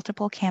displaying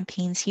multiple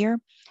campaigns here.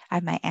 I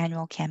have my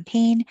annual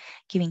campaign,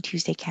 Giving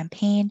Tuesday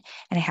campaign,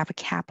 and I have a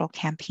capital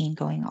campaign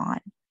going on.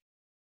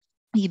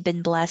 We've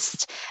been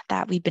blessed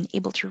that we've been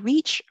able to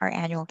reach our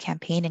annual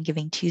campaign and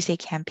Giving Tuesday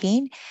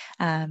campaign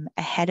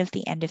ahead of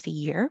the end of the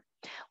year.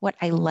 What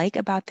I like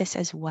about this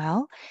as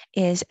well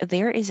is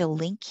there is a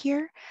link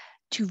here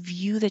to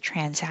view the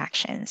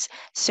transactions.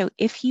 So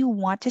if you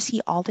want to see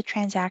all the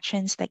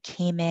transactions that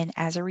came in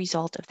as a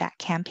result of that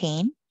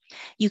campaign,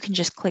 you can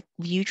just click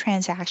View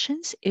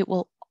Transactions. It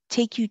will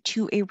take you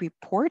to a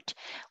report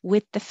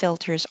with the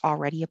filters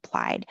already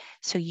applied,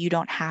 so you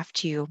don't have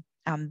to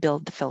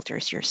build the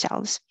filters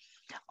yourselves.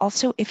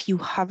 Also, if you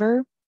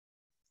hover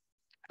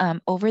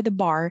over the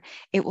bar,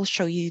 it will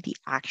show you the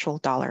actual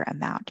dollar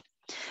amount.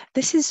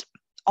 This is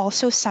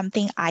also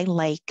something I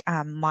like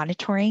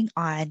monitoring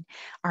on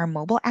our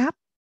mobile app.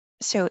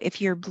 So if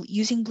you're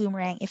using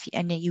Bloomerang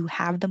and you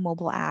have the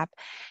mobile app,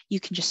 you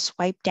can just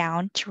swipe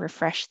down to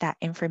refresh that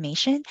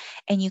information,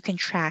 and you can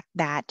track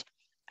that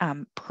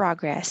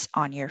progress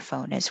on your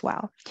phone as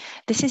well.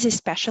 This is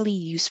especially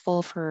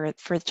useful for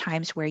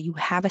times where you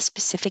have a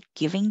specific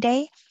giving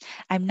day.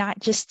 I'm not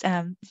just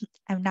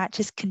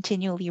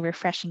continually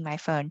refreshing my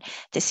phone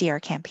to see our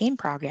campaign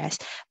progress,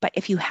 but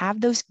if you have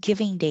those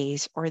giving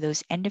days or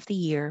those end of the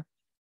year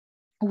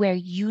where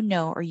you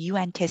know or you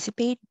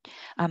anticipate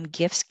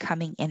gifts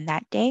coming in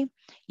that day,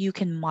 you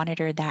can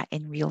monitor that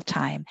in real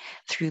time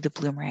through the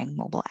Bloomerang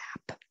mobile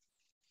app.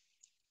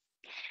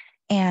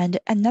 And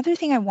another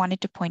thing I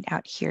wanted to point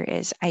out here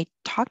is I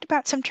talked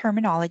about some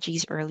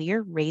terminologies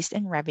earlier, raised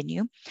and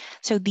revenue.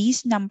 So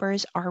these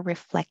numbers are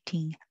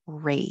reflecting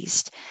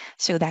raised.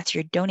 So that's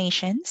your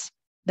donations,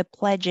 the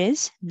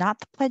pledges, not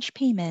the pledge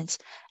payments,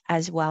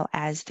 as well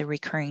as the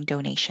recurring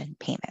donation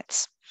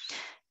payments.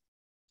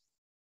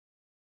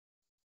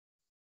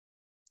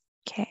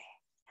 Okay,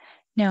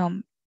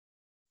 now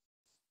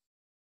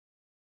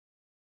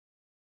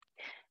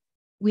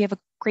we have a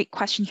great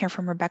question here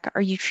from Rebecca.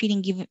 Are you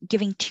treating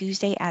Giving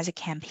Tuesday as a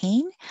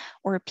campaign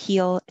or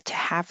appeal to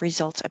have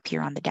results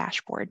appear on the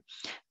dashboard?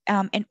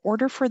 In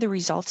order for the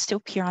results to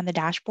appear on the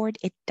dashboard,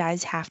 it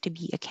does have to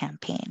be a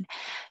campaign.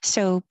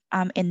 So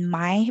in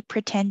my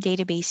pretend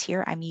database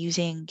here, I'm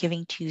using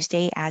Giving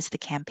Tuesday as the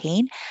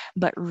campaign,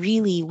 but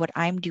really what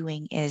I'm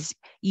doing is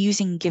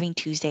using Giving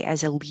Tuesday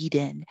as a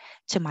lead-in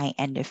to my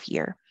end of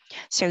year.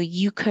 So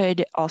you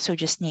could also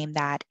just name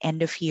that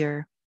end of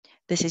year.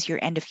 This is your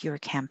end of year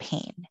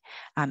campaign,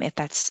 if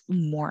that's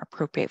more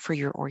appropriate for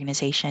your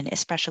organization,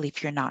 especially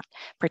if you're not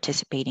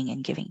participating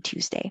in Giving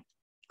Tuesday.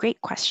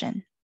 Great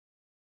question.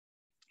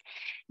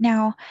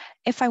 Now,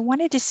 if I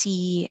wanted to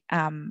see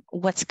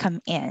what's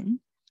come in,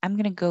 I'm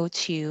going to go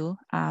to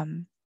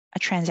a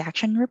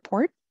transaction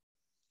report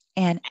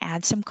and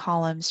add some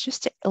columns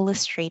just to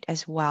illustrate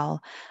as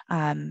well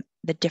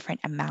the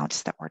different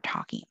amounts that we're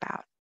talking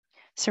about.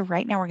 So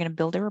right now we're going to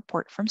build a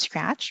report from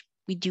scratch.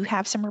 We do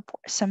have some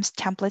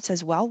templates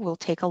as well. We'll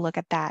take a look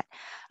at that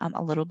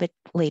a little bit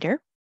later.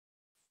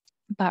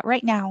 But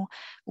right now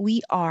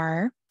we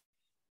are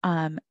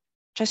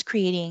just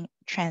creating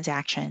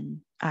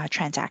transaction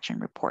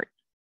report.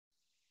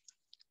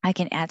 I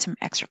can add some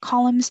extra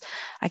columns.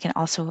 I can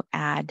also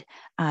add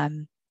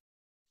any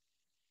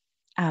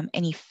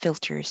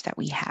filters that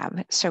we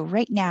have. So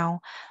right now,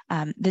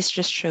 this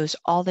just shows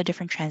all the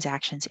different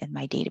transactions in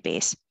my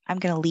database. I'm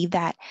going to leave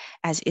that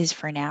as is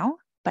for now,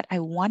 but I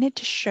wanted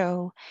to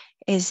show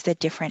is the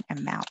different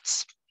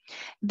amounts.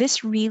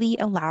 This really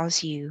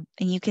allows you,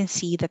 and you can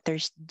see that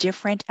there's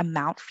different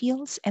amount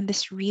fields, and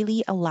this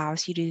really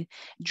allows you to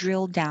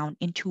drill down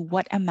into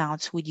what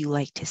amounts would you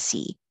like to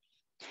see.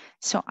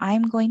 So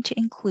I'm going to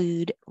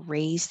include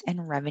raised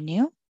and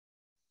revenue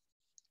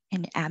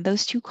and add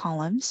those two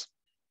columns.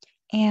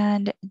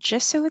 And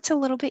just so it's a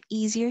little bit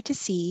easier to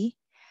see,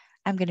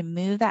 I'm going to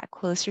move that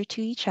closer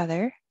to each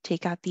other,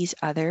 take out these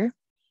other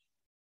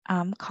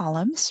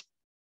columns.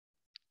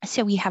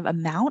 So we have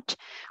amount,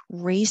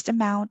 raised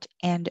amount,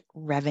 and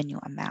revenue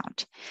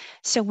amount.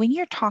 So when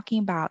you're talking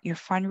about your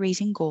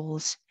fundraising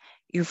goals,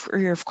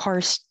 you're of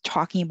course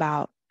talking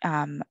about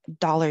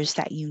dollars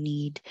that you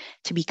need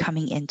to be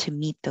coming in to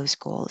meet those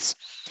goals.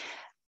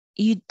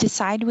 You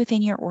decide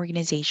within your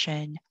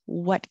organization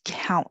what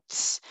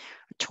counts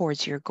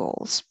towards your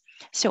goals.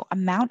 So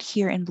amount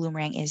here in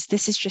Bloomerang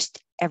this is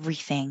just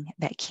everything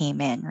that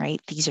came in, right?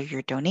 These are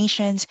your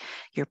donations,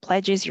 your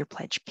pledges, your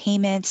pledge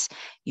payments,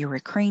 your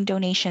recurring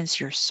donations,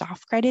 your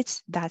soft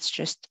credits. That's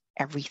just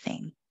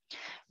everything.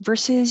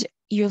 Versus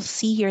you'll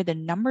see here the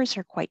numbers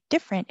are quite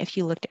different if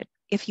you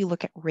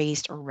look at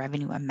raised or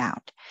revenue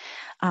amount.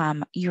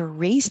 Your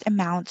raised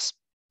amounts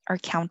are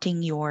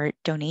counting your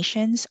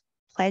donations,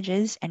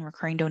 pledges, and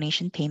recurring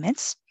donation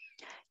payments.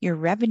 Your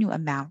revenue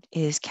amount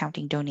is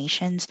counting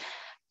donations,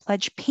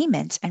 pledge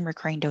payments, and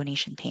recurring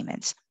donation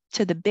payments.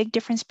 So the big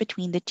difference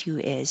between the two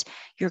is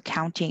you're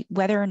counting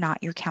whether or not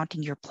you're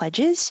counting your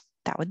pledges,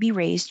 that would be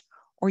raised,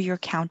 or you're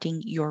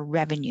counting your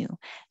revenue,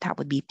 that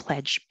would be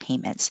pledge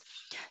payments.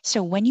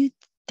 So when you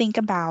think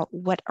about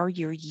what are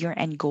your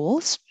year-end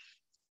goals.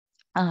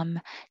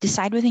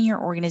 Decide within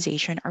your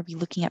organization, are we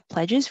looking at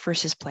pledges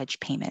versus pledge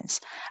payments?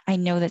 I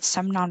know that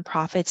some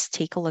nonprofits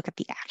take a look at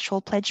the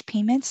actual pledge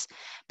payments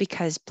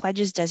because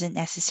pledges doesn't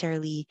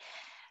necessarily,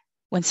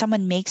 when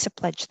someone makes a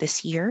pledge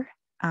this year,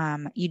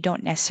 you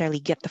don't necessarily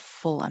get the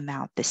full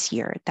amount this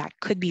year. That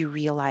could be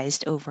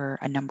realized over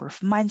a number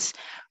of months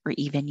or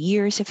even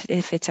years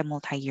if it's a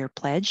multi-year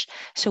pledge.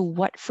 So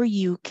what for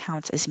you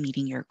counts as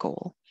meeting your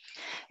goal?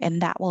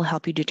 And that will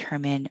help you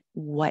determine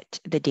what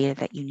the data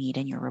that you need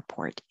in your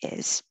report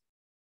is.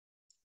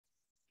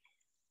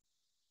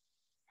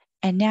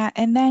 And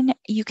then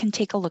you can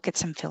take a look at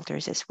some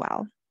filters as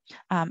well.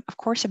 Of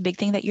course, a big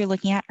thing that you're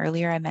looking at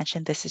earlier, I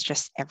mentioned this is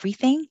just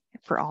everything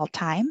for all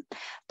time,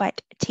 but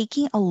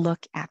taking a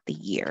look at the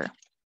year.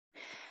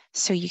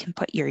 So you can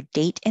put your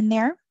date in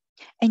there,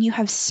 and you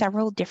have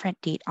several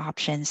different date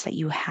options that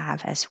you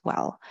have as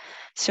well.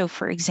 So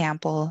for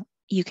example,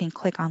 you can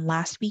click on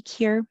last week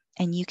here,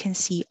 and you can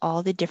see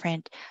all the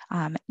different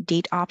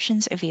date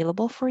options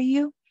available for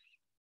you.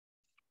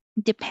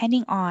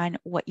 Depending on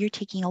what you're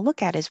taking a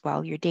look at as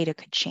well, your data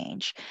could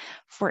change.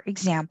 For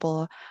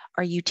example,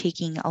 are you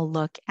taking a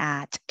look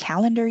at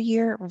calendar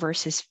year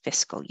versus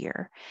fiscal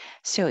year?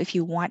 So if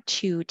you want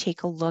to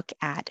take a look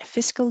at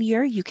fiscal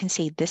year, you can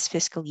say this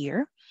fiscal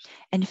year.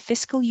 And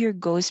fiscal year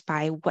goes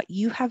by what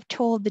you have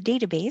told the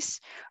database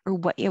or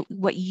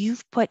what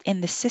you've put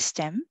in the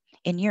system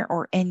in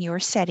your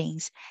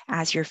settings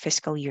as your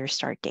fiscal year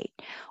start date.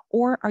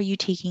 Or are you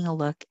taking a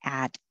look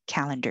at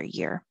calendar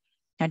year?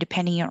 Now,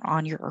 depending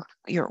on your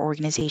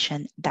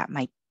organization, that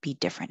might be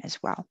different as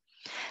well.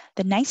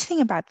 The nice thing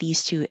about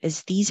these two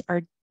is these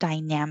are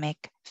dynamic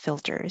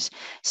filters.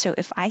 So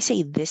if I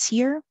say this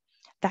year,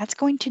 that's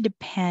going to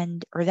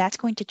depend, or that's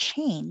going to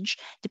change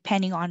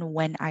depending on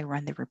when I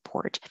run the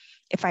report.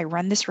 If I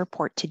run this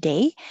report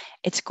today,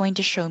 it's going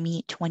to show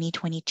me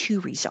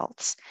 2022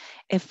 results.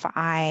 If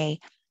I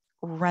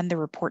run the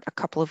report a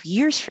couple of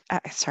weeks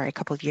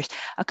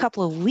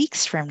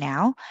from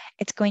now,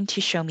 it's going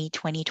to show me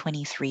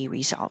 2023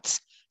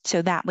 results.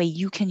 So that way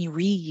you can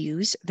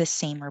reuse the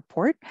same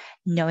report,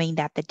 knowing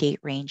that the date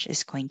range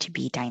is going to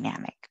be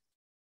dynamic.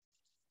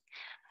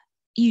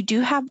 You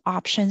do have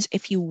options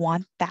if you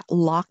want that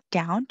locked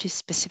down to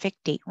specific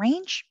date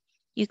range.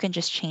 You can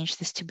just change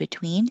this to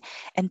between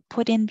and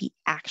put in the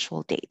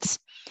actual dates.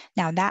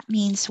 Now that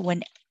means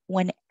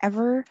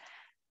whenever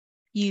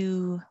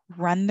you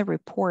run the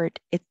report,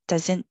 it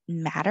doesn't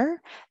matter.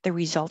 The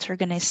results are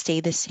going to stay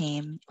the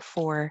same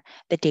for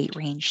the date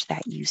range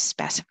that you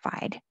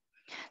specified.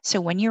 So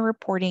when you're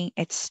reporting,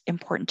 it's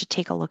important to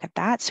take a look at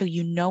that so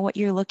you know what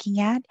you're looking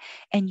at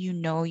and you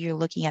know you're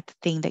looking at the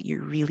thing that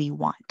you really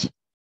want.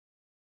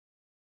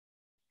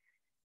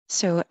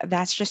 So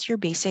that's just your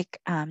basic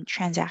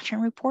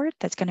transaction report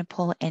that's going to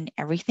pull in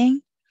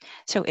everything.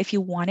 So if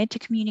you wanted to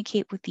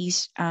communicate with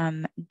these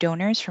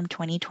donors from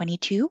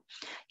 2022,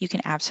 you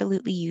can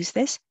absolutely use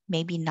this.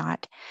 Maybe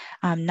not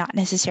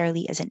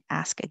necessarily as an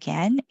ask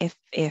again if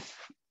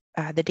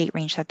the date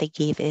range that they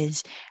gave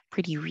is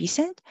pretty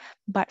recent.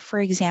 But for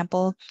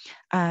example,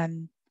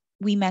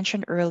 we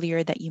mentioned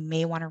earlier that you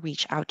may want to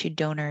reach out to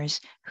donors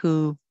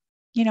who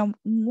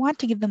want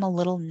to give them a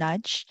little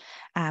nudge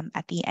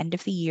at the end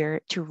of the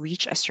year to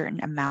reach a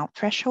certain amount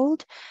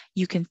threshold.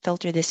 You can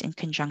filter this in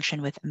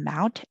conjunction with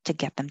amount to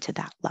get them to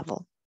that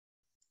level.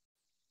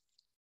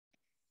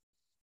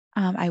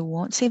 I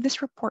won't save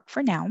this report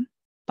for now,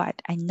 but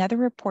another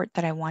report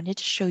that I wanted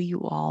to show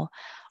you all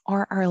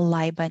are our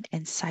LIBUNT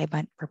and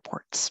SciBunt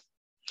reports.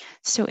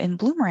 So in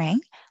Bloomerang,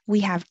 we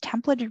have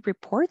templated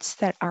reports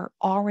that are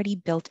already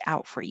built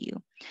out for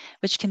you,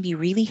 which can be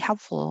really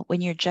helpful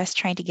when you're just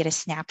trying to get a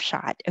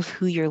snapshot of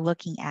who you're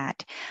looking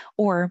at,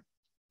 or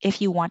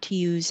if you want to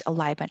use a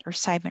LIBUNT or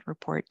SciBunt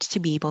report to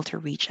be able to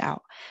reach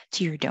out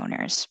to your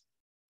donors.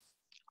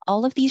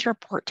 All of these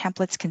report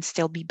templates can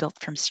still be built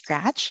from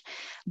scratch,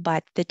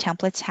 but the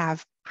templates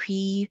have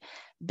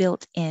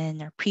pre-built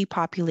in or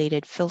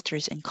pre-populated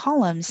filters and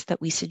columns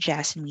that we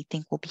suggest and we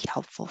think will be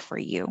helpful for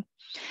you.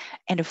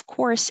 And of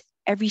course,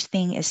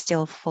 everything is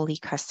still fully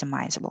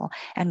customizable.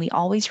 And we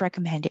always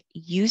recommend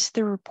use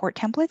the report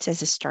templates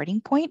as a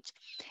starting point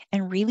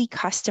and really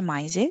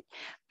customize it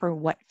for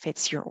what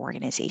fits your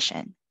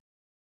organization.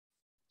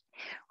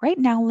 Right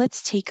now,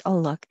 let's take a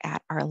look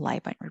at our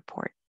LIBUNT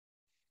report.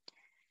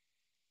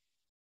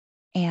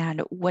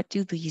 And what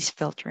do these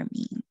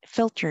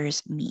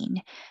filters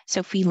mean? So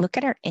if we look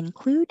at our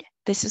include,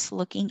 this is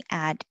looking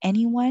at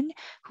anyone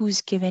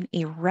who's given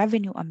a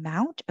revenue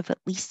amount of at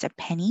least a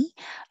penny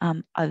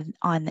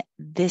on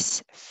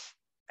this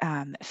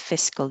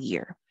fiscal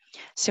year.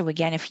 So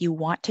again, if you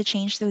want to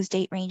change those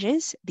date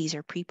ranges, these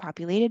are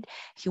pre-populated.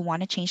 If you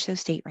want to change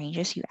those date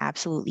ranges, you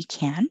absolutely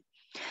can.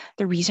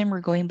 The reason we're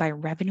going by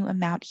revenue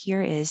amount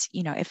here is,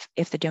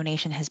 if the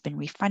donation has been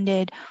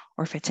refunded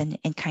or if it's an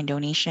in-kind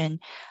donation,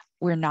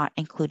 we're not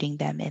including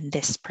them in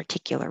this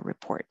particular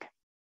report.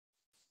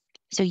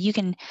 So you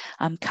can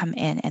come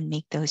in and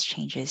make those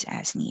changes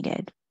as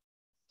needed.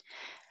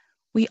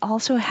 We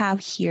also have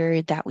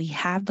here that we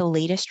have the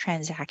latest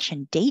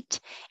transaction date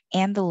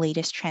and the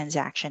latest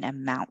transaction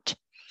amount.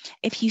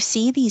 If you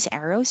see these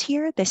arrows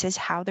here, this is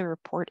how the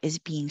report is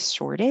being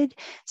sorted.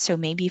 So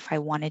maybe if I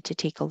wanted to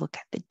take a look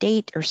at the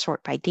date or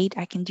sort by date,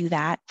 I can do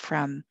that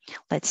from,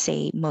 let's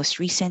say, most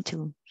recent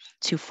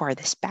to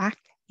farthest back,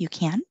 you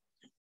can.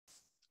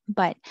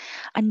 But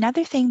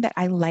another thing that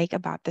I like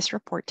about this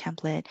report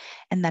template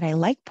and that I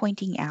like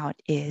pointing out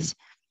is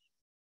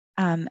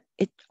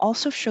it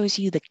also shows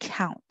you the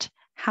count.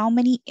 How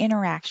many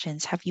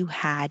interactions have you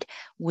had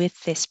with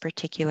this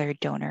particular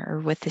donor or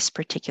with this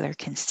particular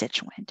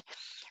constituent,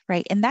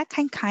 right? And that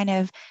can kind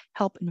of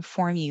help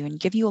inform you and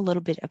give you a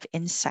little bit of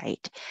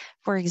insight.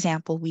 For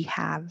example, we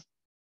have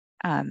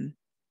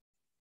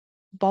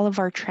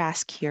Bolivar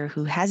Trask here,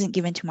 who hasn't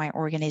given to my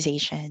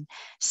organization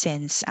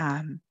since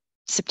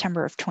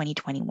September of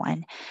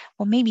 2021.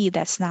 Well, maybe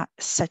that's not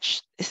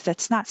such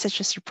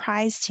a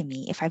surprise to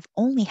me if I've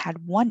only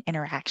had one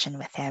interaction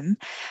with him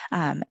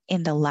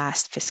in the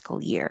last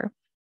fiscal year.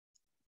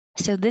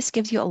 So this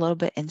gives you a little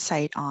bit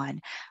insight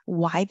on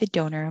why the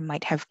donor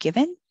might have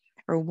given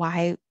or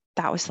why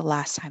that was the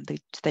last time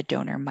the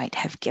donor might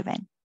have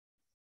given.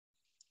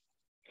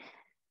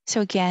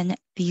 So again,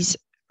 these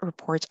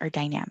reports are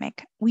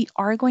dynamic. We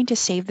are going to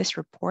save this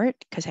report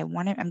because I'm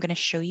going to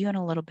show you in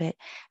a little bit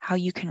how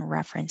you can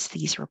reference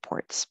these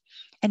reports.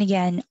 And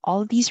again,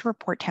 all of these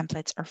report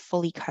templates are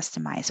fully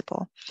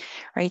customizable,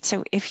 right?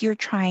 So if you're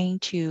trying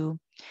to,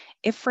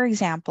 if for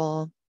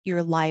example,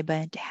 your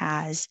LIBONT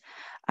has,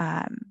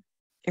 or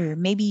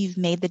maybe you've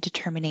made the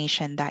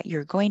determination that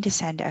you're going to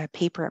send a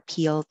paper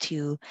appeal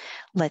to,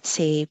 let's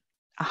say,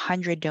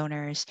 100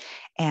 donors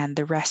and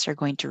the rest are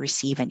going to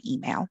receive an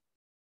email.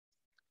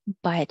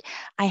 But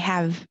I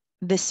have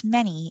this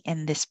many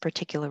in this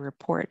particular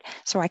report.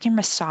 So I can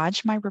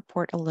massage my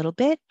report a little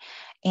bit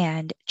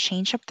and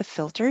change up the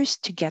filters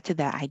to get to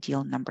the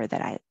ideal number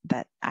that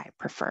I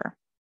prefer.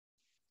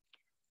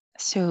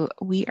 So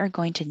we are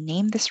going to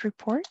name this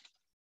report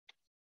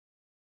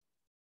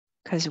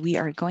because we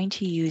are going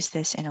to use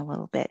this in a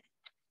little bit.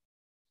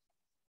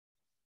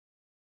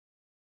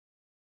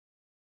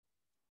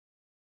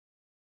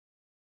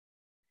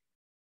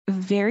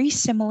 Very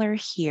similar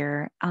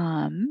here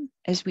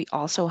as we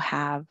also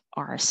have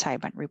our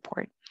SIBONT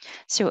report.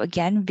 So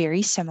again,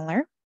 very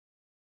similar,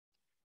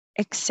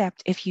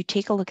 except if you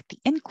take a look at the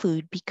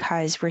include,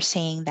 because we're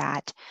saying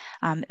that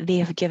they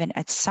have given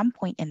at some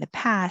point in the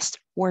past,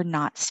 we're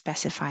not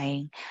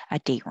specifying a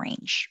date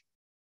range.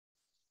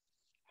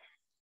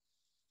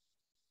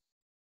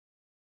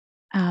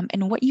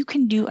 And what you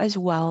can do as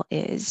well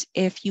is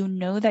if you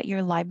know that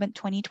your LIBONT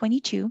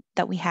 2022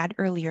 that we had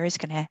earlier is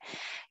going to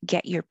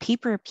get your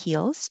paper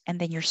appeals and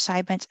then your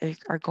SIBONTs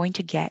are going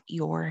to get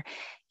your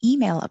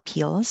email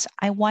appeals,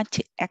 I want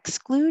to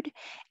exclude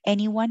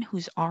anyone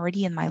who's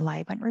already in my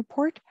LIBONT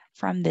report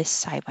from this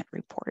SIBONT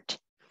report.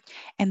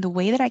 And the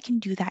way that I can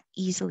do that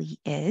easily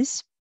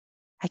is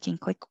I can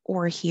click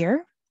OR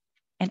here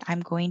and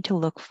I'm going to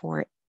look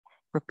for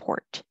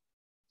report.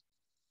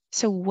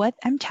 So what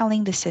I'm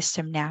telling the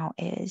system now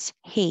is,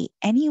 hey,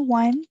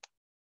 anyone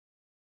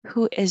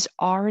who is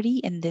already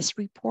in this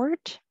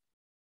report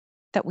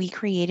that we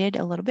created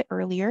a little bit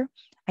earlier,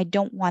 I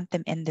don't want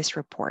them in this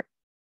report.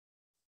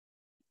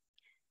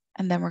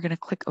 And then we're going to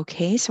click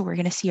OK. So we're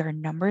going to see our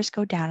numbers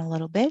go down a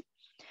little bit.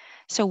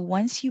 So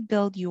once you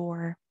build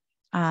your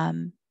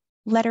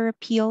letter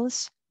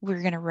appeals,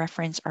 we're going to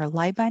reference our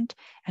LIBONT.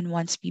 And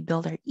once we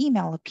build our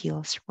email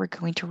appeals, we're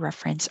going to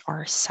reference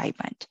our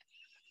SIBONT.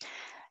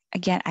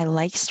 Again, I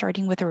like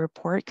starting with a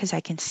report because I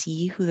can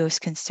see who those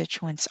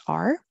constituents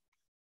are.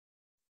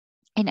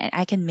 And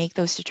I can make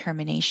those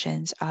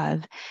determinations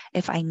of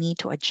if I need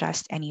to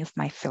adjust any of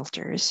my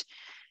filters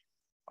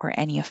or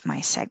any of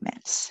my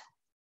segments.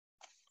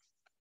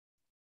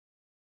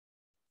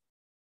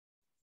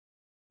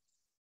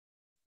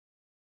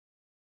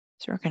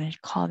 So we're going to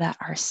call that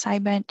our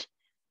SIBONT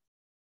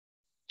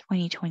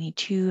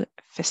 2022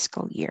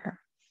 fiscal year.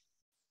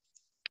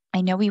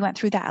 I know we went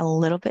through that a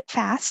little bit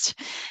fast.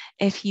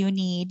 If you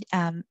need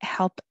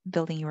help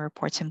building your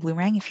reports in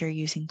Bloomerang, if you're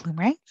using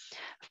Bloomerang,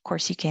 of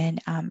course you can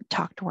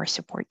talk to our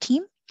support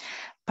team.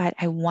 But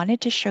I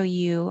wanted to show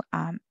you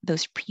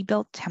those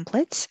pre-built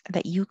templates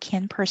that you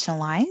can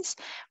personalize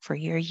for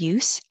your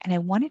use. And I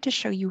wanted to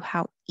show you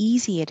how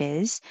easy it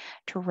is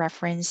to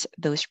reference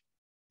those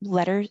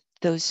letters,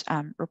 those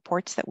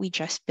reports that we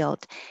just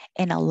built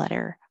in a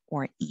letter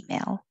or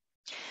email.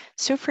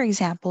 So for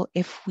example,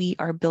 if we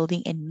are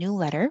building a new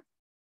letter,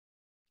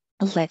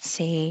 let's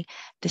say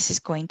this is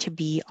going to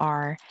be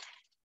our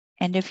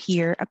end of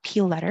year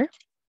appeal letter.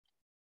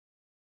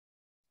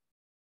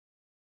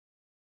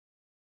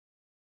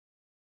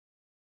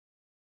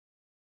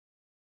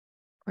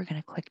 We're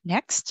going to click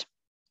next.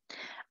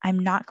 I'm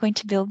not going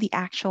to build the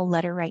actual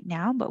letter right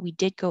now, but we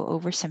did go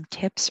over some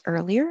tips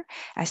earlier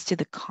as to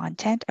the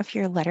content of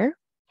your letter.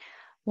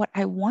 What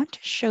I want to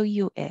show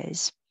you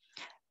is,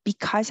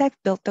 because I've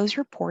built those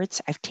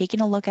reports, I've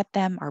taken a look at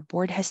them, our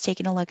board has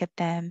taken a look at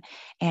them,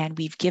 and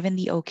we've given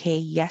the okay,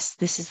 yes,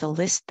 this is the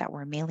list that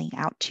we're mailing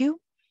out to.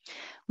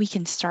 We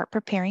can start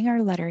preparing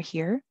our letter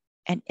here,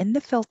 and in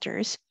the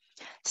filters,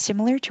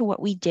 similar to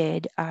what we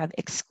did of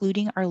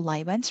excluding our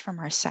libents from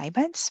our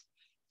sibents,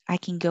 I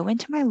can go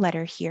into my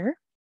letter here,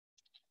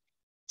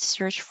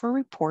 search for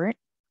report,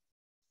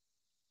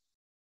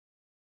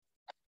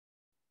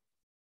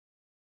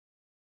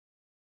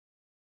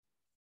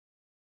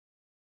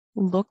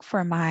 look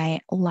for my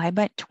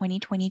libent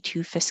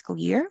 2022 fiscal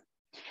year,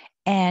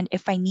 and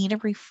if I need a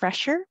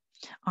refresher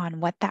on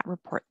what that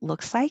report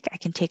looks like, I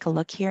can take a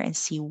look here and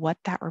see what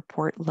that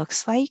report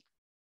looks like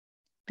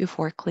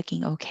before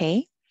clicking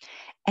OK.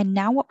 And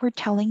now what we're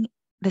telling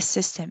the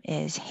system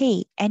is,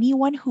 hey,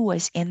 anyone who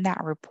was in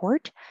that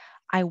report,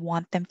 I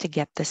want them to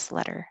get this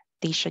letter.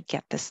 They should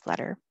get this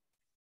letter.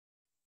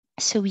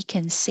 So we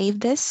can save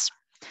this.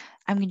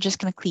 I'm just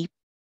going to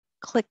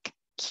click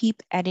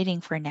keep editing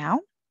for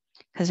now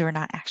because we're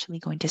not actually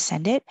going to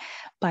send it,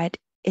 but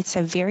it's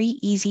a very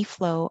easy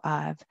flow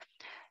of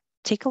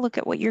take a look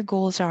at what your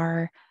goals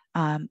are,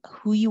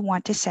 who you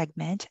want to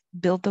segment,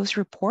 build those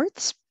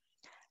reports,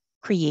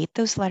 create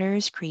those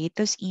letters, create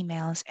those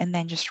emails, and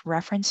then just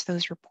reference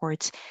those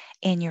reports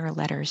in your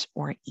letters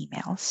or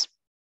emails.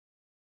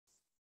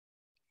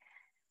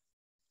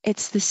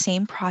 It's the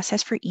same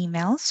process for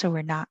emails, so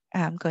we're not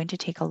going to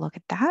take a look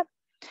at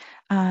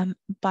that.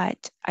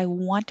 But I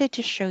wanted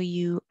to show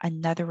you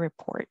another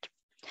report.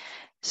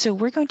 So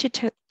we're going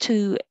to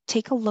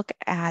take a look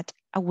at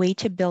a way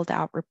to build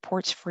out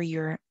reports for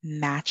your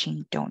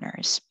matching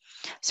donors.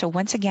 So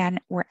once again,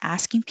 we're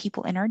asking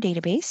people in our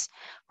database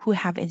who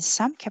have in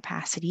some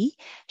capacity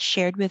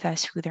shared with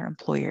us who their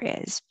employer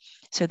is.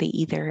 So they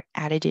either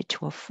added it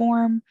to a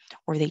form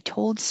or they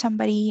told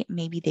somebody,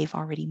 maybe they've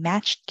already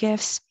matched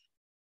gifts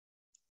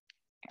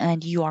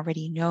and you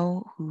already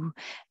know who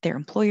their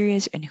employer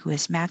is and who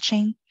is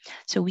matching.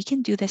 So we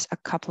can do this a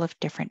couple of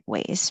different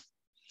ways.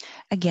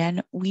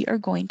 Again, we are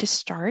going to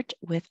start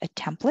with a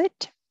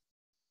template.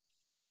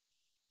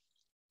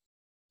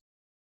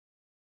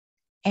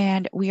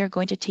 And we are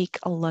going to take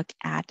a look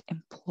at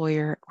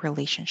employer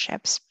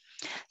relationships.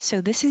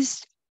 So this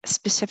is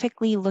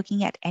specifically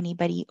looking at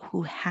anybody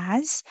who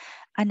has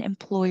an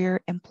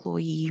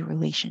employer-employee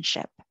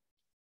relationship.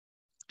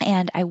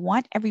 And I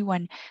want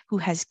everyone who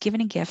has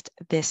given a gift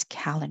this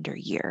calendar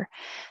year.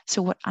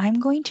 So what I'm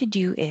going to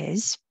do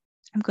is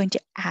I'm going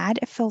to add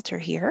a filter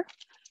here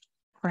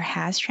for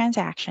has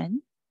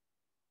transaction,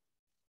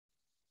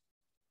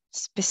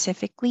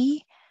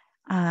 specifically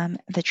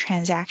the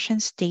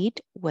transactions date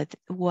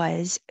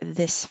was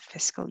this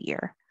fiscal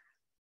year.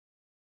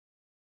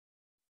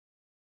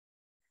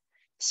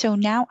 So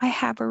now I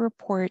have a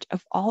report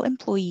of all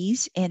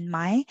employees in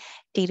my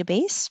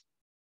database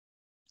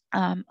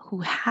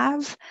who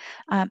have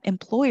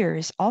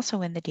employers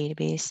also in the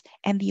database,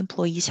 and the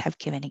employees have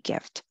given a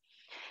gift.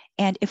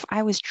 And if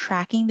I was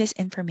tracking this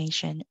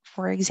information,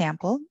 for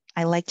example,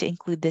 I like to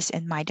include this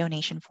in my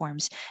donation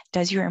forms.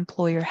 Does your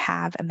employer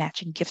have a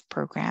matching gift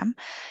program?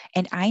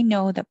 And I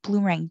know that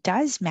Bloomerang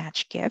does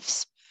match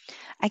gifts.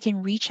 I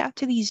can reach out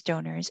to these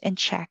donors and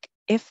check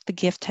if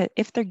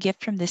their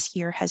gift from this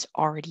year has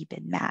already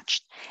been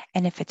matched.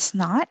 And if it's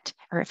not,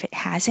 or if it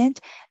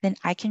hasn't, then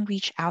I can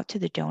reach out to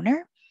the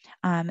donor,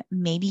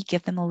 maybe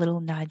give them a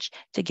little nudge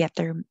to get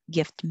their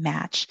gift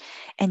matched,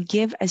 and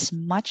give as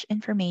much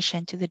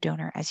information to the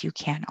donor as you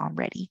can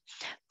already.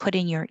 Put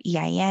in your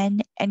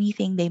EIN,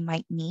 anything they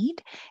might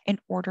need in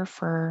order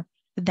for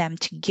them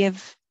to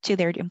give to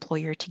their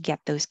employer to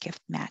get those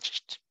gifts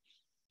matched.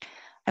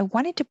 I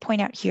wanted to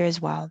point out here as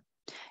well,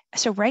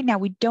 so right now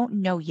we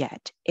don't know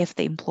yet if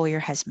the employer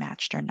has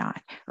matched or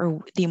not,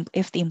 or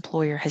if the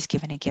employer has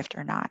given a gift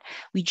or not.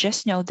 We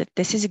just know that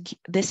this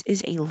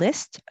is a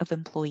list of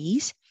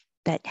employees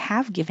that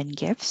have given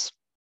gifts.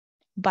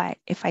 But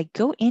if I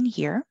go in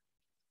here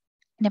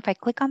and if I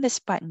click on this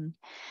button,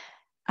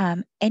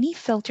 any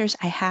filters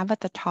I have at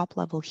the top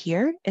level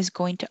here is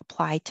going to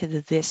apply to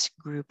this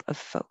group of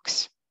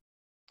folks.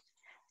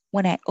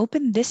 When I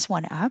open this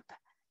one up,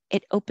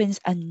 it opens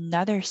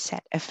another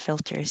set of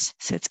filters.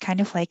 So it's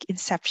kind of like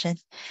Inception,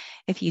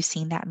 if you've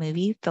seen that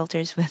movie,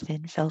 filters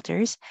within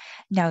filters.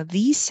 Now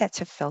these sets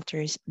of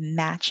filters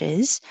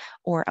matches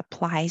or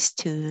applies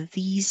to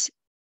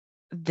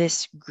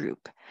this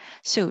group.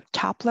 So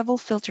top level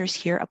filters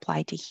here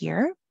apply to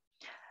here.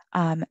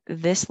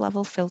 This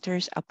level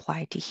filters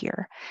apply to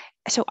here.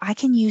 So I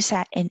can use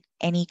that in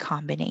any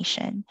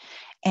combination.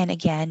 And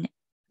again,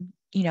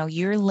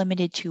 you're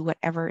limited to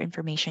whatever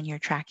information you're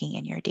tracking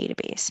in your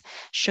database.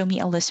 Show me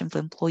a list of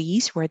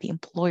employees where the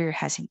employer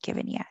hasn't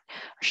given yet.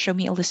 Or show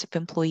me a list of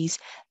employees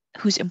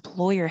whose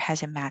employer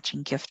has a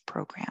matching gift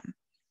program.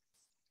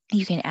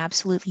 You can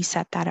absolutely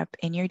set that up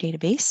in your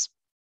database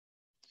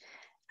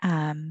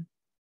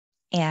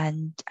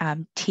and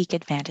take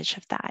advantage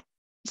of that.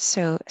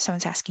 So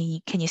someone's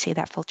asking, can you say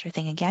that filter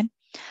thing again?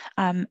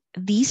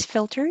 These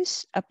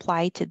filters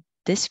apply to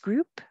this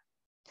group.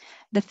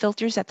 The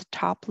filters at the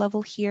top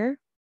level here,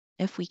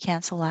 if we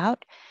cancel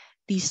out,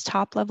 these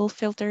top level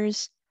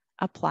filters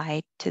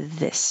apply to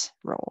this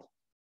role.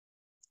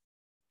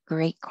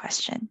 Great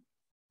question.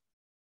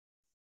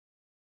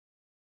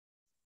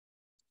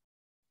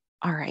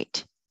 All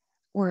right,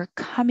 we're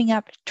coming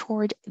up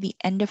toward the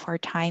end of our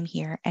time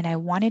here, and I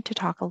wanted to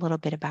talk a little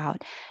bit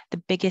about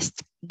the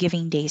biggest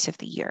giving days of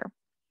the year.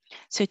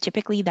 So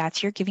typically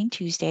that's your Giving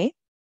Tuesday,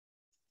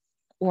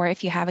 or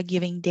if you have a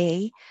giving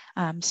day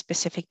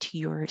specific to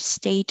your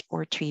state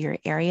or to your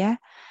area.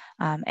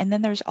 And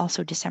then there's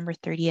also December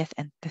 30th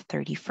and the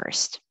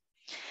 31st.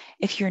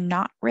 If you're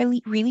not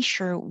really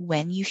sure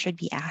when you should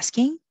be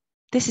asking,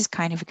 this is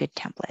kind of a good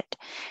template.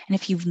 And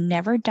if you've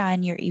never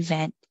done your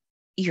event,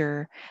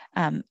 your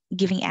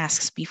giving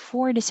asks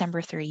before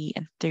December 30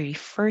 and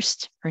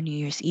 31st or New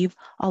Year's Eve,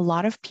 a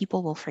lot of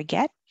people will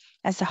forget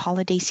as the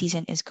holiday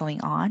season is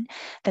going on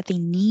that they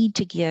need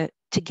to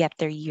get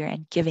their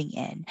year-end giving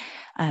in.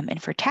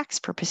 And for tax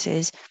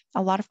purposes,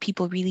 a lot of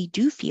people really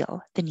do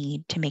feel the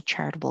need to make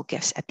charitable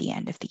gifts at the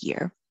end of the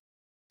year.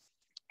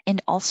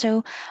 And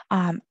also,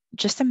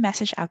 just a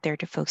message out there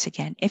to folks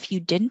again, if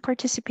you didn't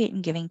participate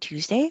in Giving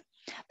Tuesday,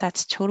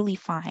 that's totally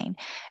fine.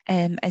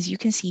 As you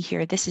can see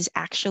here, this is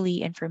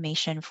actually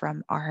information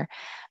from our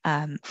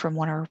from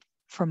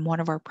one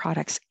of our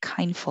products,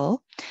 Kindful,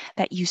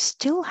 that you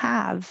still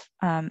have.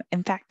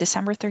 In fact,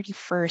 December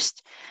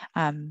 31st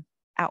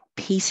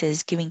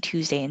outpaces Giving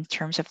Tuesday in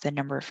terms of the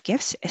number of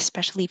gifts,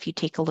 especially if you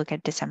take a look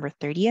at December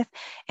 30th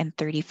and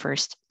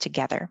 31st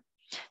together.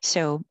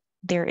 So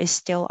there is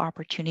still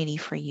opportunity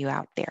for you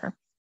out there.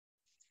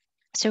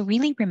 So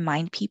really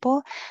remind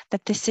people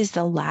that this is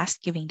the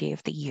last giving day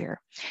of the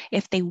year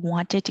if they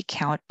wanted to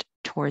count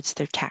towards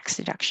their tax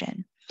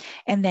deduction.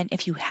 And then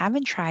if you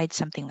haven't tried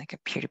something like a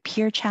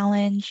peer-to-peer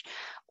challenge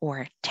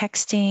or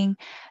texting,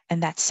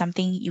 and that's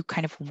something you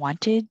kind of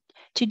wanted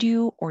to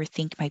do or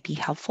think might be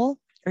helpful,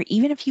 or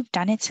even if you've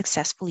done it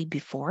successfully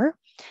before,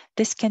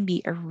 this can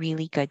be a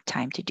really good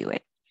time to do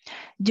it.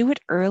 Do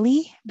it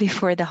early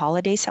before the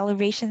holiday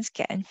celebrations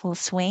get in full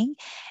swing.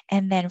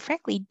 And then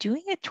frankly,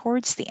 doing it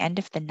towards the end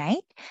of the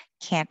night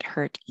can't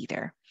hurt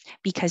either,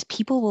 because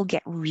people will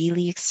get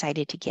really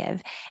excited to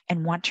give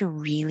and want to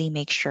really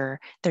make sure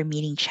they're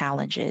meeting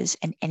challenges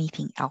and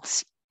anything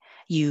else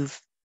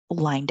you've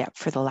lined up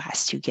for the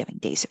last 2 giving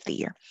days of the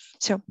year.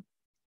 So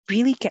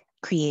really get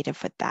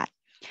creative with that.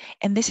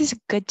 And this is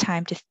a good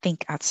time to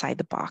think outside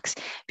the box,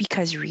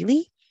 because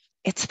really,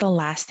 it's the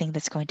last thing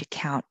that's going to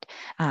count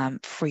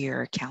for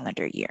your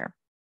calendar year.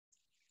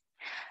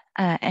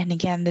 And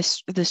again,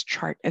 this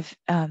chart of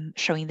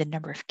showing the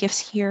number of gifts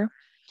here,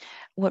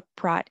 what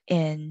brought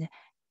in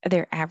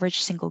their average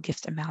single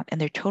gift amount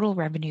and their total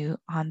revenue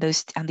on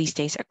these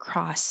days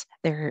across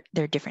their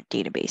different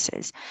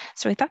databases.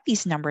 So I thought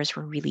these numbers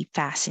were really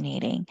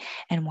fascinating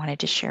and wanted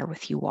to share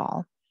with you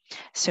all.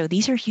 So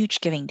these are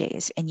huge giving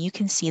days, and you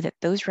can see that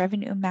those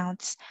revenue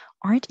amounts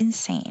aren't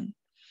insane.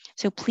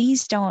 So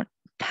please don't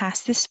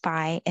pass this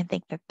by and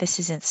think that this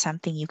isn't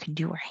something you can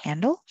do or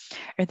handle,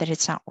 or that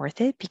it's not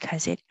worth it,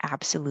 because it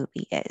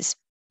absolutely is.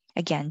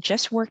 Again,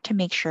 just work to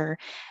make sure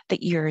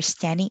that you're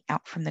standing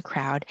out from the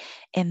crowd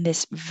in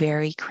this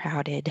very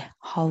crowded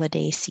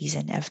holiday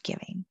season of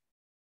giving.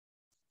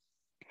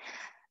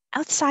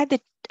 Outside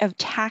of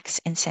tax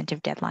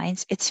incentive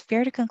deadlines, it's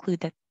fair to conclude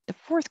that the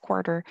fourth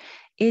quarter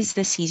is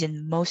the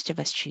season most of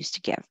us choose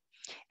to give.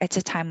 It's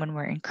a time when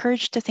we're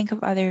encouraged to think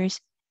of others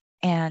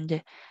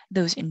and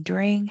those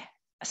enduring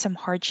some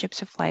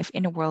hardships of life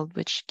in a world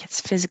which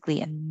gets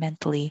physically and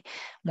mentally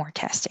more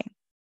testing.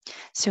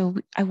 So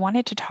I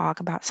wanted to talk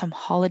about some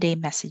holiday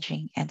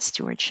messaging and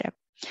stewardship.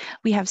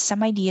 We have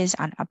some ideas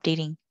on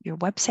updating your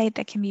website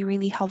that can be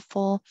really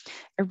helpful.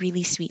 A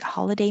really sweet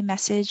holiday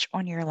message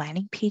on your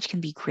landing page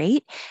can be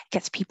great. It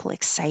gets people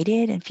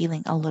excited and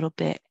feeling a little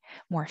bit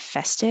more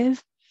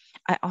festive.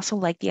 I also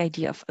like the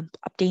idea of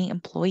updating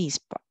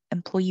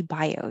employee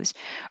bios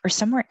or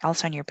somewhere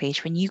else on your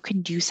page when you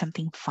can do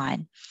something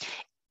fun.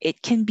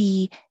 It can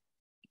be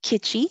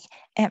kitschy,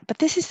 but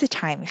this is the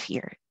time of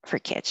year for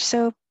kitsch.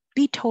 So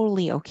be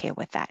totally okay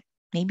with that.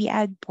 Maybe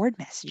add board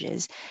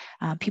messages.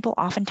 People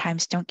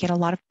oftentimes don't get a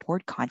lot of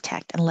board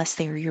contact unless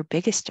they are your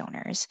biggest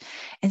donors.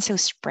 And so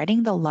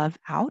spreading the love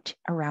out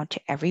around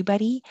to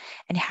everybody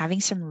and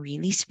having some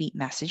really sweet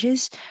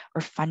messages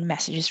or fun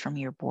messages from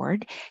your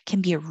board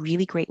can be a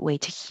really great way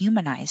to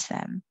humanize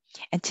them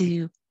and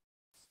to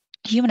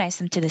humanize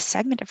them to the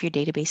segment of your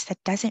database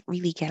that doesn't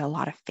really get a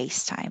lot of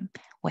face time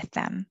with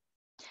them.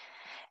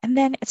 And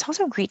then it's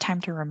also a great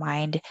time to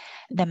remind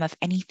them of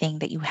anything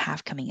that you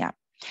have coming up.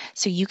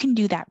 So you can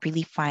do that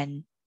really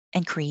fun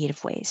and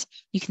creative ways.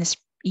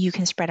 You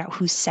can spread out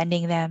who's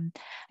sending them.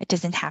 It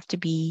doesn't have to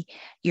be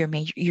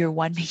your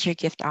one major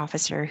gift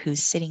officer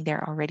who's sitting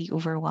there already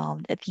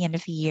overwhelmed at the end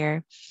of the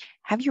year.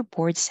 Have your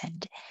board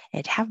send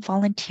it. Have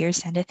volunteers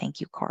send a thank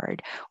you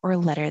card or a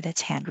letter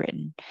that's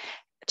handwritten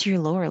to your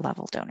lower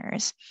level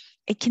donors.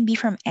 It can be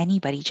from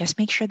anybody. Just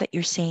make sure that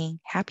you're saying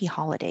happy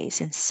holidays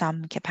in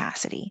some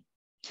capacity.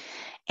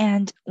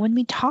 And when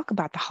we talk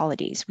about the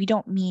holidays, we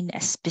don't mean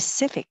a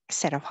specific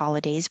set of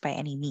holidays by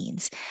any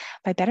means.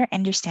 By better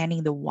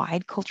understanding the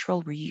wide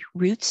cultural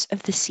roots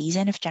of the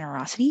season of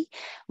generosity,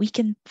 we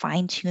can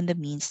fine-tune the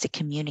means to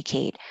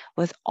communicate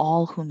with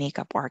all who make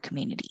up our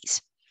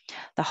communities.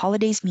 The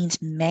holidays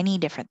means many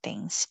different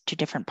things to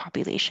different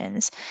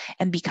populations,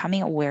 and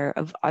becoming aware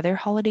of other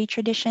holiday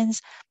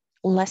traditions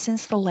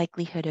lessens the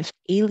likelihood of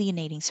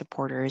alienating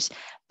supporters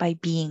by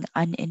being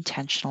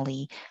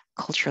unintentionally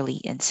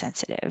culturally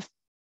insensitive.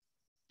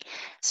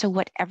 So,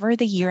 whatever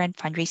the year end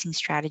fundraising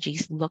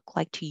strategies look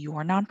like to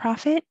your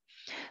nonprofit,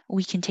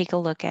 we can take a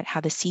look at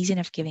how the season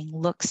of giving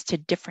looks to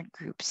different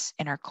groups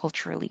in our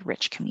culturally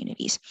rich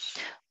communities,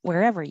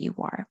 wherever you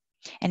are.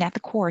 And at the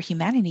core,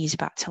 humanity is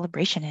about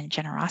celebration and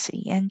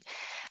generosity. And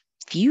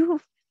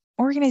few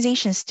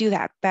organizations do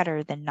that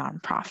better than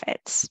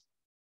nonprofits.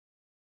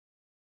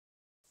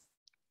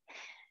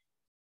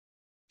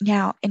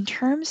 Now, in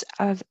terms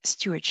of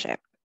stewardship,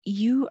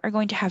 you are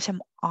going to have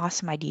some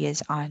awesome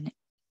ideas on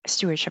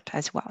stewardship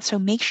as well. So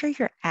make sure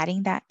you're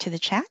adding that to the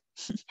chat.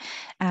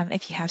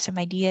 If you have some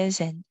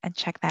ideas and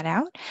check that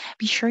out,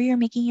 be sure you're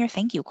making your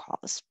thank you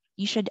calls.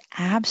 You should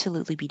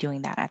absolutely be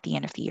doing that at the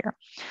end of the year.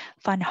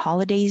 Fun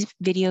holidays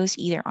videos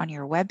either on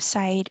your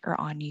website or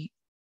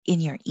in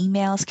your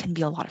emails can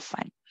be a lot of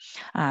fun.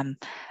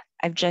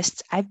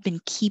 I've been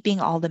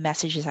keeping all the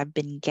messages I've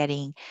been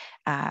getting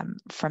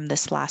from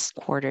this last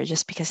quarter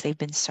just because they've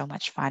been so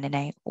much fun, and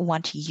I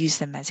want to use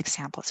them as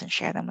examples and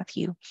share them with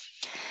you.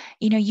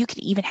 You know, you could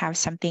even have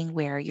something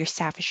where your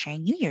staff is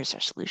sharing New Year's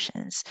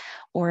resolutions,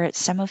 or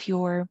some of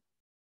your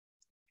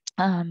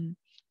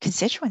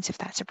constituents, if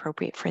that's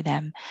appropriate for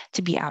them,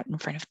 to be out in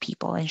front of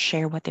people and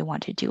share what they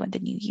want to do in the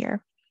new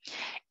year.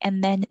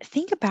 And then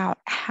think about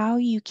how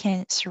you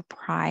can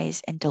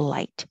surprise and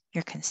delight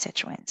your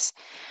constituents.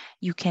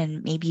 You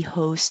can maybe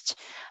host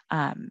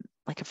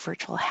like a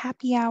virtual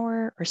happy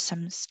hour or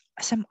some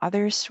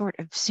other sort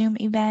of Zoom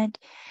event.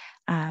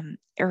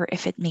 Or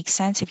if it makes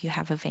sense, if you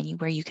have a venue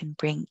where you can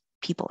bring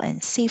people in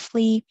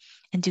safely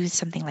and do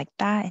something like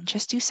that and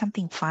just do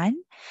something fun.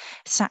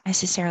 It's not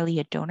necessarily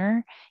a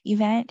donor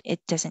event. It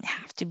doesn't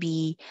have to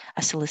be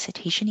a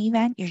solicitation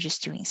event. You're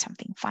just doing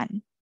something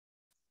fun.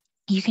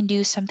 You can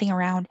do something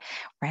around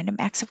random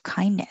acts of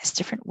kindness,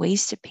 different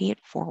ways to pay it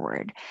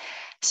forward.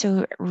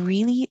 So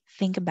really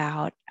think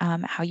about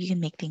how you can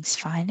make things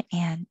fun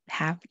and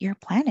have your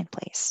plan in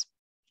place.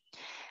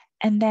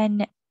 And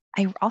then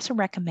I also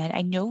recommend,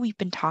 I know we've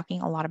been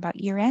talking a lot about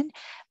year end,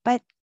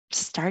 but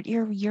start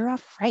your year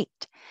off right.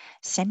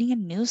 Sending a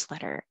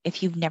newsletter,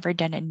 if you've never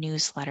done a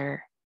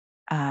newsletter,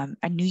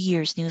 a New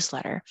Year's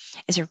newsletter,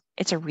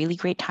 it's a really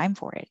great time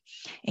for it.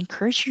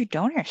 Encourage your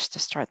donors to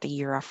start the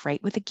year off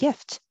right with a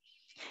gift.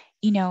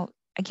 You know,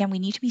 again, we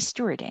need to be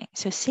stewarding.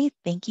 So say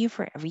thank you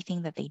for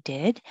everything that they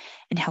did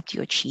and helped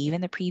you achieve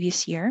in the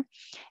previous year,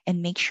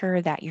 and make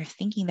sure that you're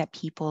thinking that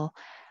people,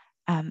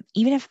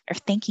 even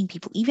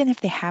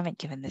if they haven't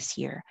given this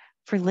year,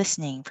 for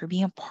listening, for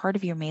being a part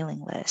of your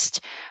mailing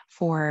list,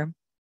 for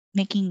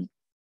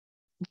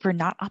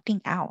not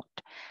opting out.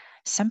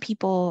 Some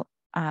people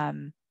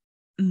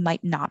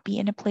might not be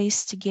in a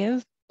place to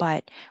give,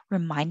 but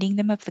reminding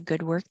them of the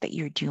good work that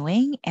you're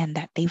doing and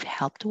that they've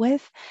helped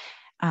with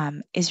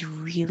is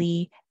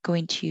really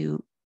going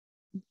to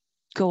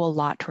go a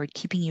lot toward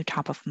keeping you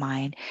top of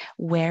mind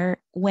when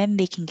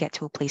they can get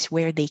to a place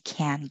where they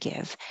can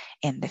give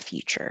in the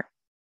future.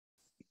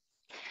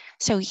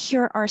 So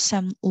here are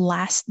some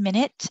last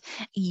minute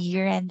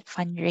year-end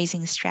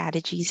fundraising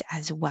strategies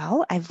as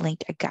well. I've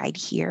linked a guide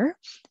here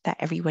that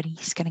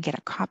everybody's going to get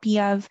a copy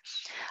of.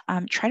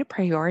 Try to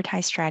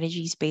prioritize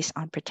strategies based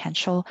on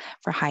potential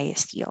for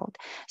highest yield.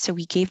 So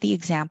we gave the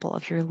example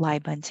of your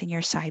live bunts and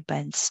your side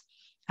bunts.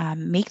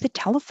 Make the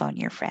telephone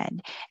your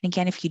friend. And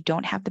again, if you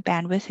don't have the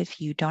bandwidth,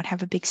 if you don't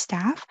have a big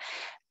staff,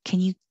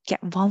 can you get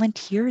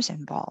volunteers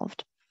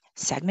involved?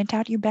 Segment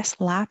out your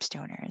best lapse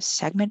donors.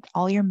 Segment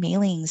all your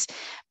mailings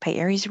by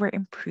areas where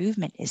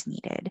improvement is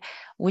needed.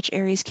 Which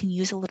areas can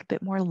use a little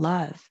bit more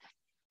love?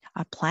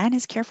 Plan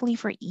as carefully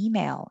for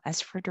email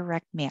as for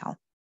direct mail.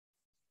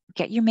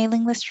 Get your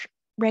mailing list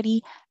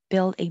ready.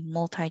 Build a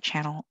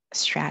multi-channel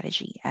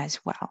strategy as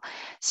well.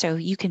 So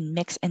you can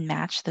mix and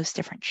match those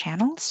different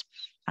channels.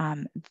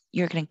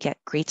 You're going to get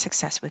great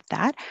success with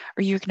that,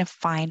 or you're going to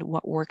find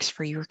what works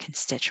for your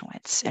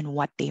constituents and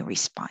what they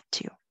respond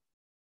to.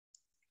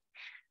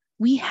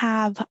 We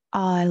have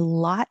a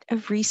lot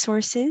of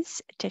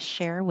resources to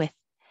share with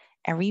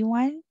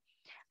everyone.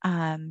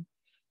 And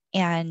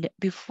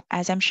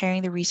as I'm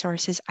sharing the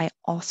resources, I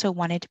also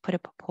wanted to put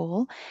up a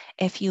poll.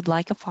 If you'd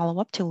like a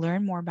follow-up to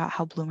learn more about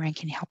how Bloomerang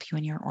can help you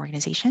in your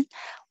organization,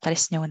 let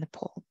us know in the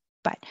poll.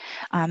 But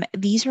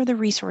these are the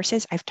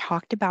resources I've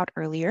talked about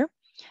earlier.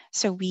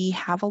 So we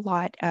have a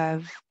lot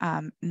of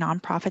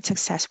nonprofit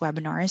success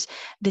webinars.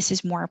 This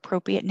is more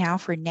appropriate now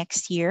for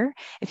next year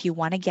if you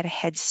want to get a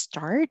head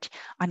start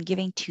on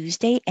Giving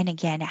Tuesday. And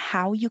again,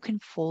 how you can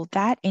fold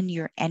that in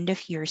your end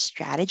of year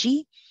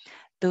strategy.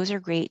 Those are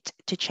great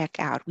to check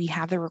out. We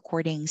have the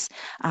recordings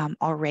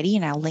already,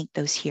 and I'll link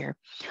those here.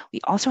 We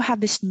also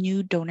have this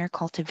new donor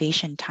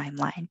cultivation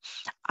timeline.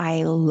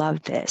 I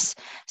love this.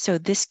 So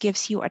this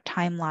gives you a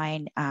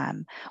timeline,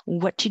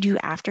 what to do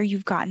after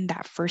you've gotten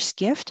that first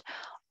gift,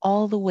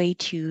 all the way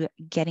to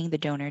getting the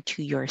donor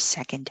to your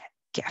second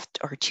gift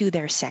or to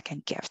their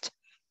second gift.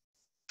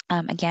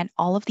 Again,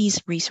 all of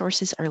these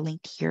resources are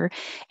linked here.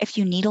 If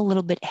you need a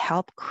little bit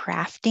help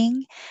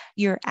crafting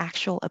your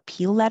actual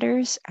appeal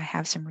letters, I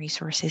have some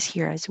resources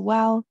here as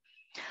well.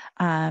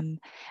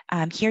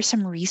 Here's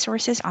some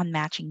resources on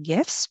matching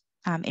gifts.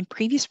 In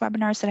previous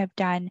webinars that I've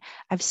done,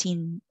 I've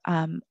seen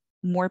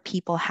more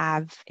people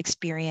have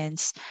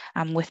experience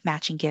with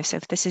matching gifts. So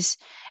if this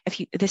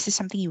is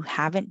something you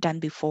haven't done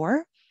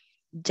before,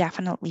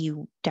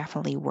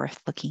 definitely worth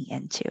looking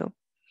into.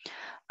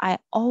 I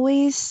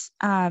always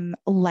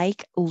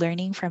like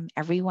learning from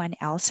everyone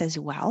else as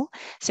well.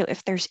 So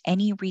if there's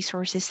any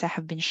resources that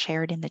have been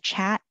shared in the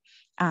chat,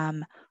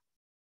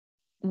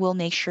 we'll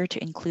make sure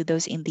to include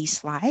those in these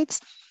slides.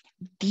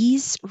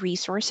 These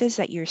resources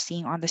that you're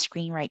seeing on the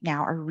screen right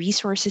now are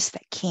resources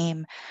that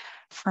came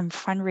from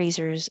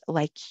fundraisers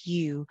like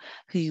you,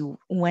 who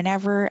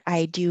whenever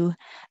I do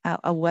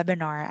a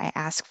webinar, I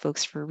ask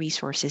folks for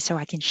resources so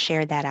I can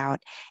share that out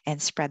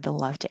and spread the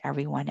love to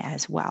everyone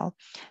as well.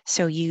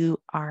 So you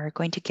are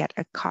going to get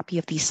a copy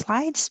of these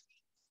slides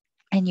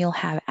and you'll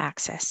have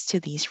access to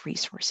these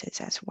resources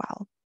as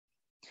well.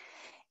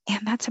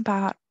 And that's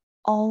about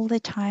all the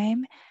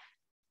time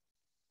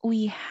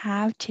we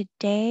have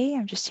today.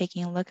 I'm just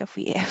taking a look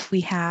if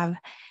we have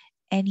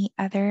any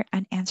other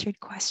unanswered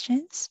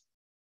questions.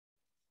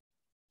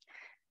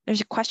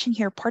 There's a question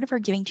here. Part of our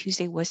Giving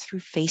Tuesday was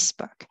through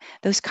Facebook.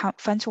 Those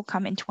funds will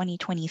come in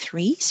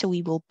 2023, so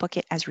we will book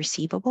it as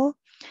receivable.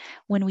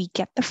 When we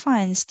get the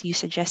funds, do you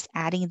suggest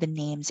adding the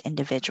names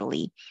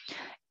individually?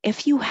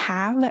 If you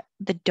have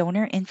the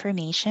donor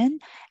information,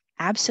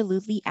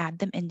 absolutely add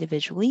them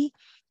individually.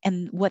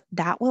 And what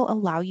that will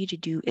allow you to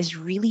do is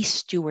really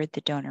steward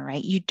the donor,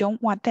 right? You don't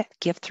want that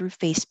gift through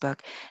Facebook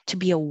to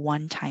be a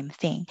one-time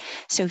thing.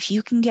 So if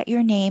you can get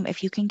your name,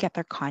 if you can get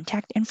their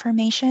contact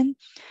information,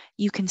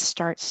 you can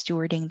start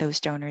stewarding those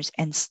donors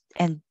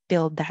and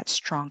build that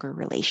stronger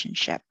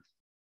relationship.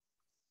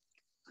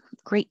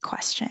 Great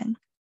question.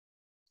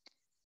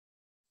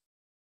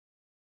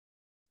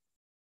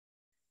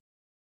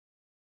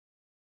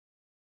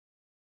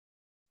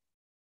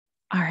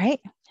 All right,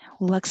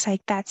 looks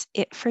like that's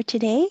it for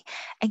today.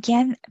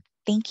 Again,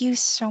 thank you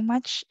so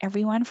much,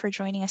 everyone, for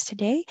joining us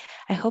today.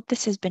 I hope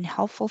this has been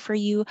helpful for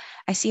you.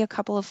 I see a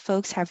couple of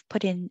folks have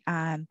put in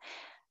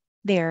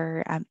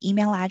their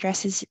email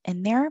addresses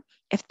in there.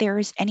 If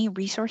there's any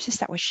resources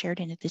that was shared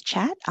into the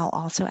chat, I'll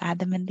also add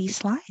them in these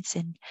slides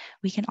and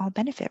we can all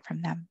benefit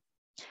from them.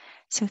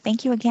 So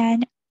thank you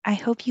again. I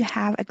hope you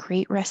have a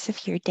great rest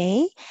of your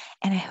day,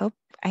 and I hope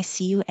I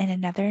see you in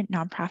another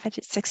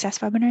Nonprofit Success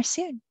webinar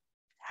soon.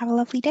 Have a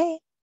lovely day.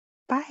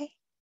 Bye.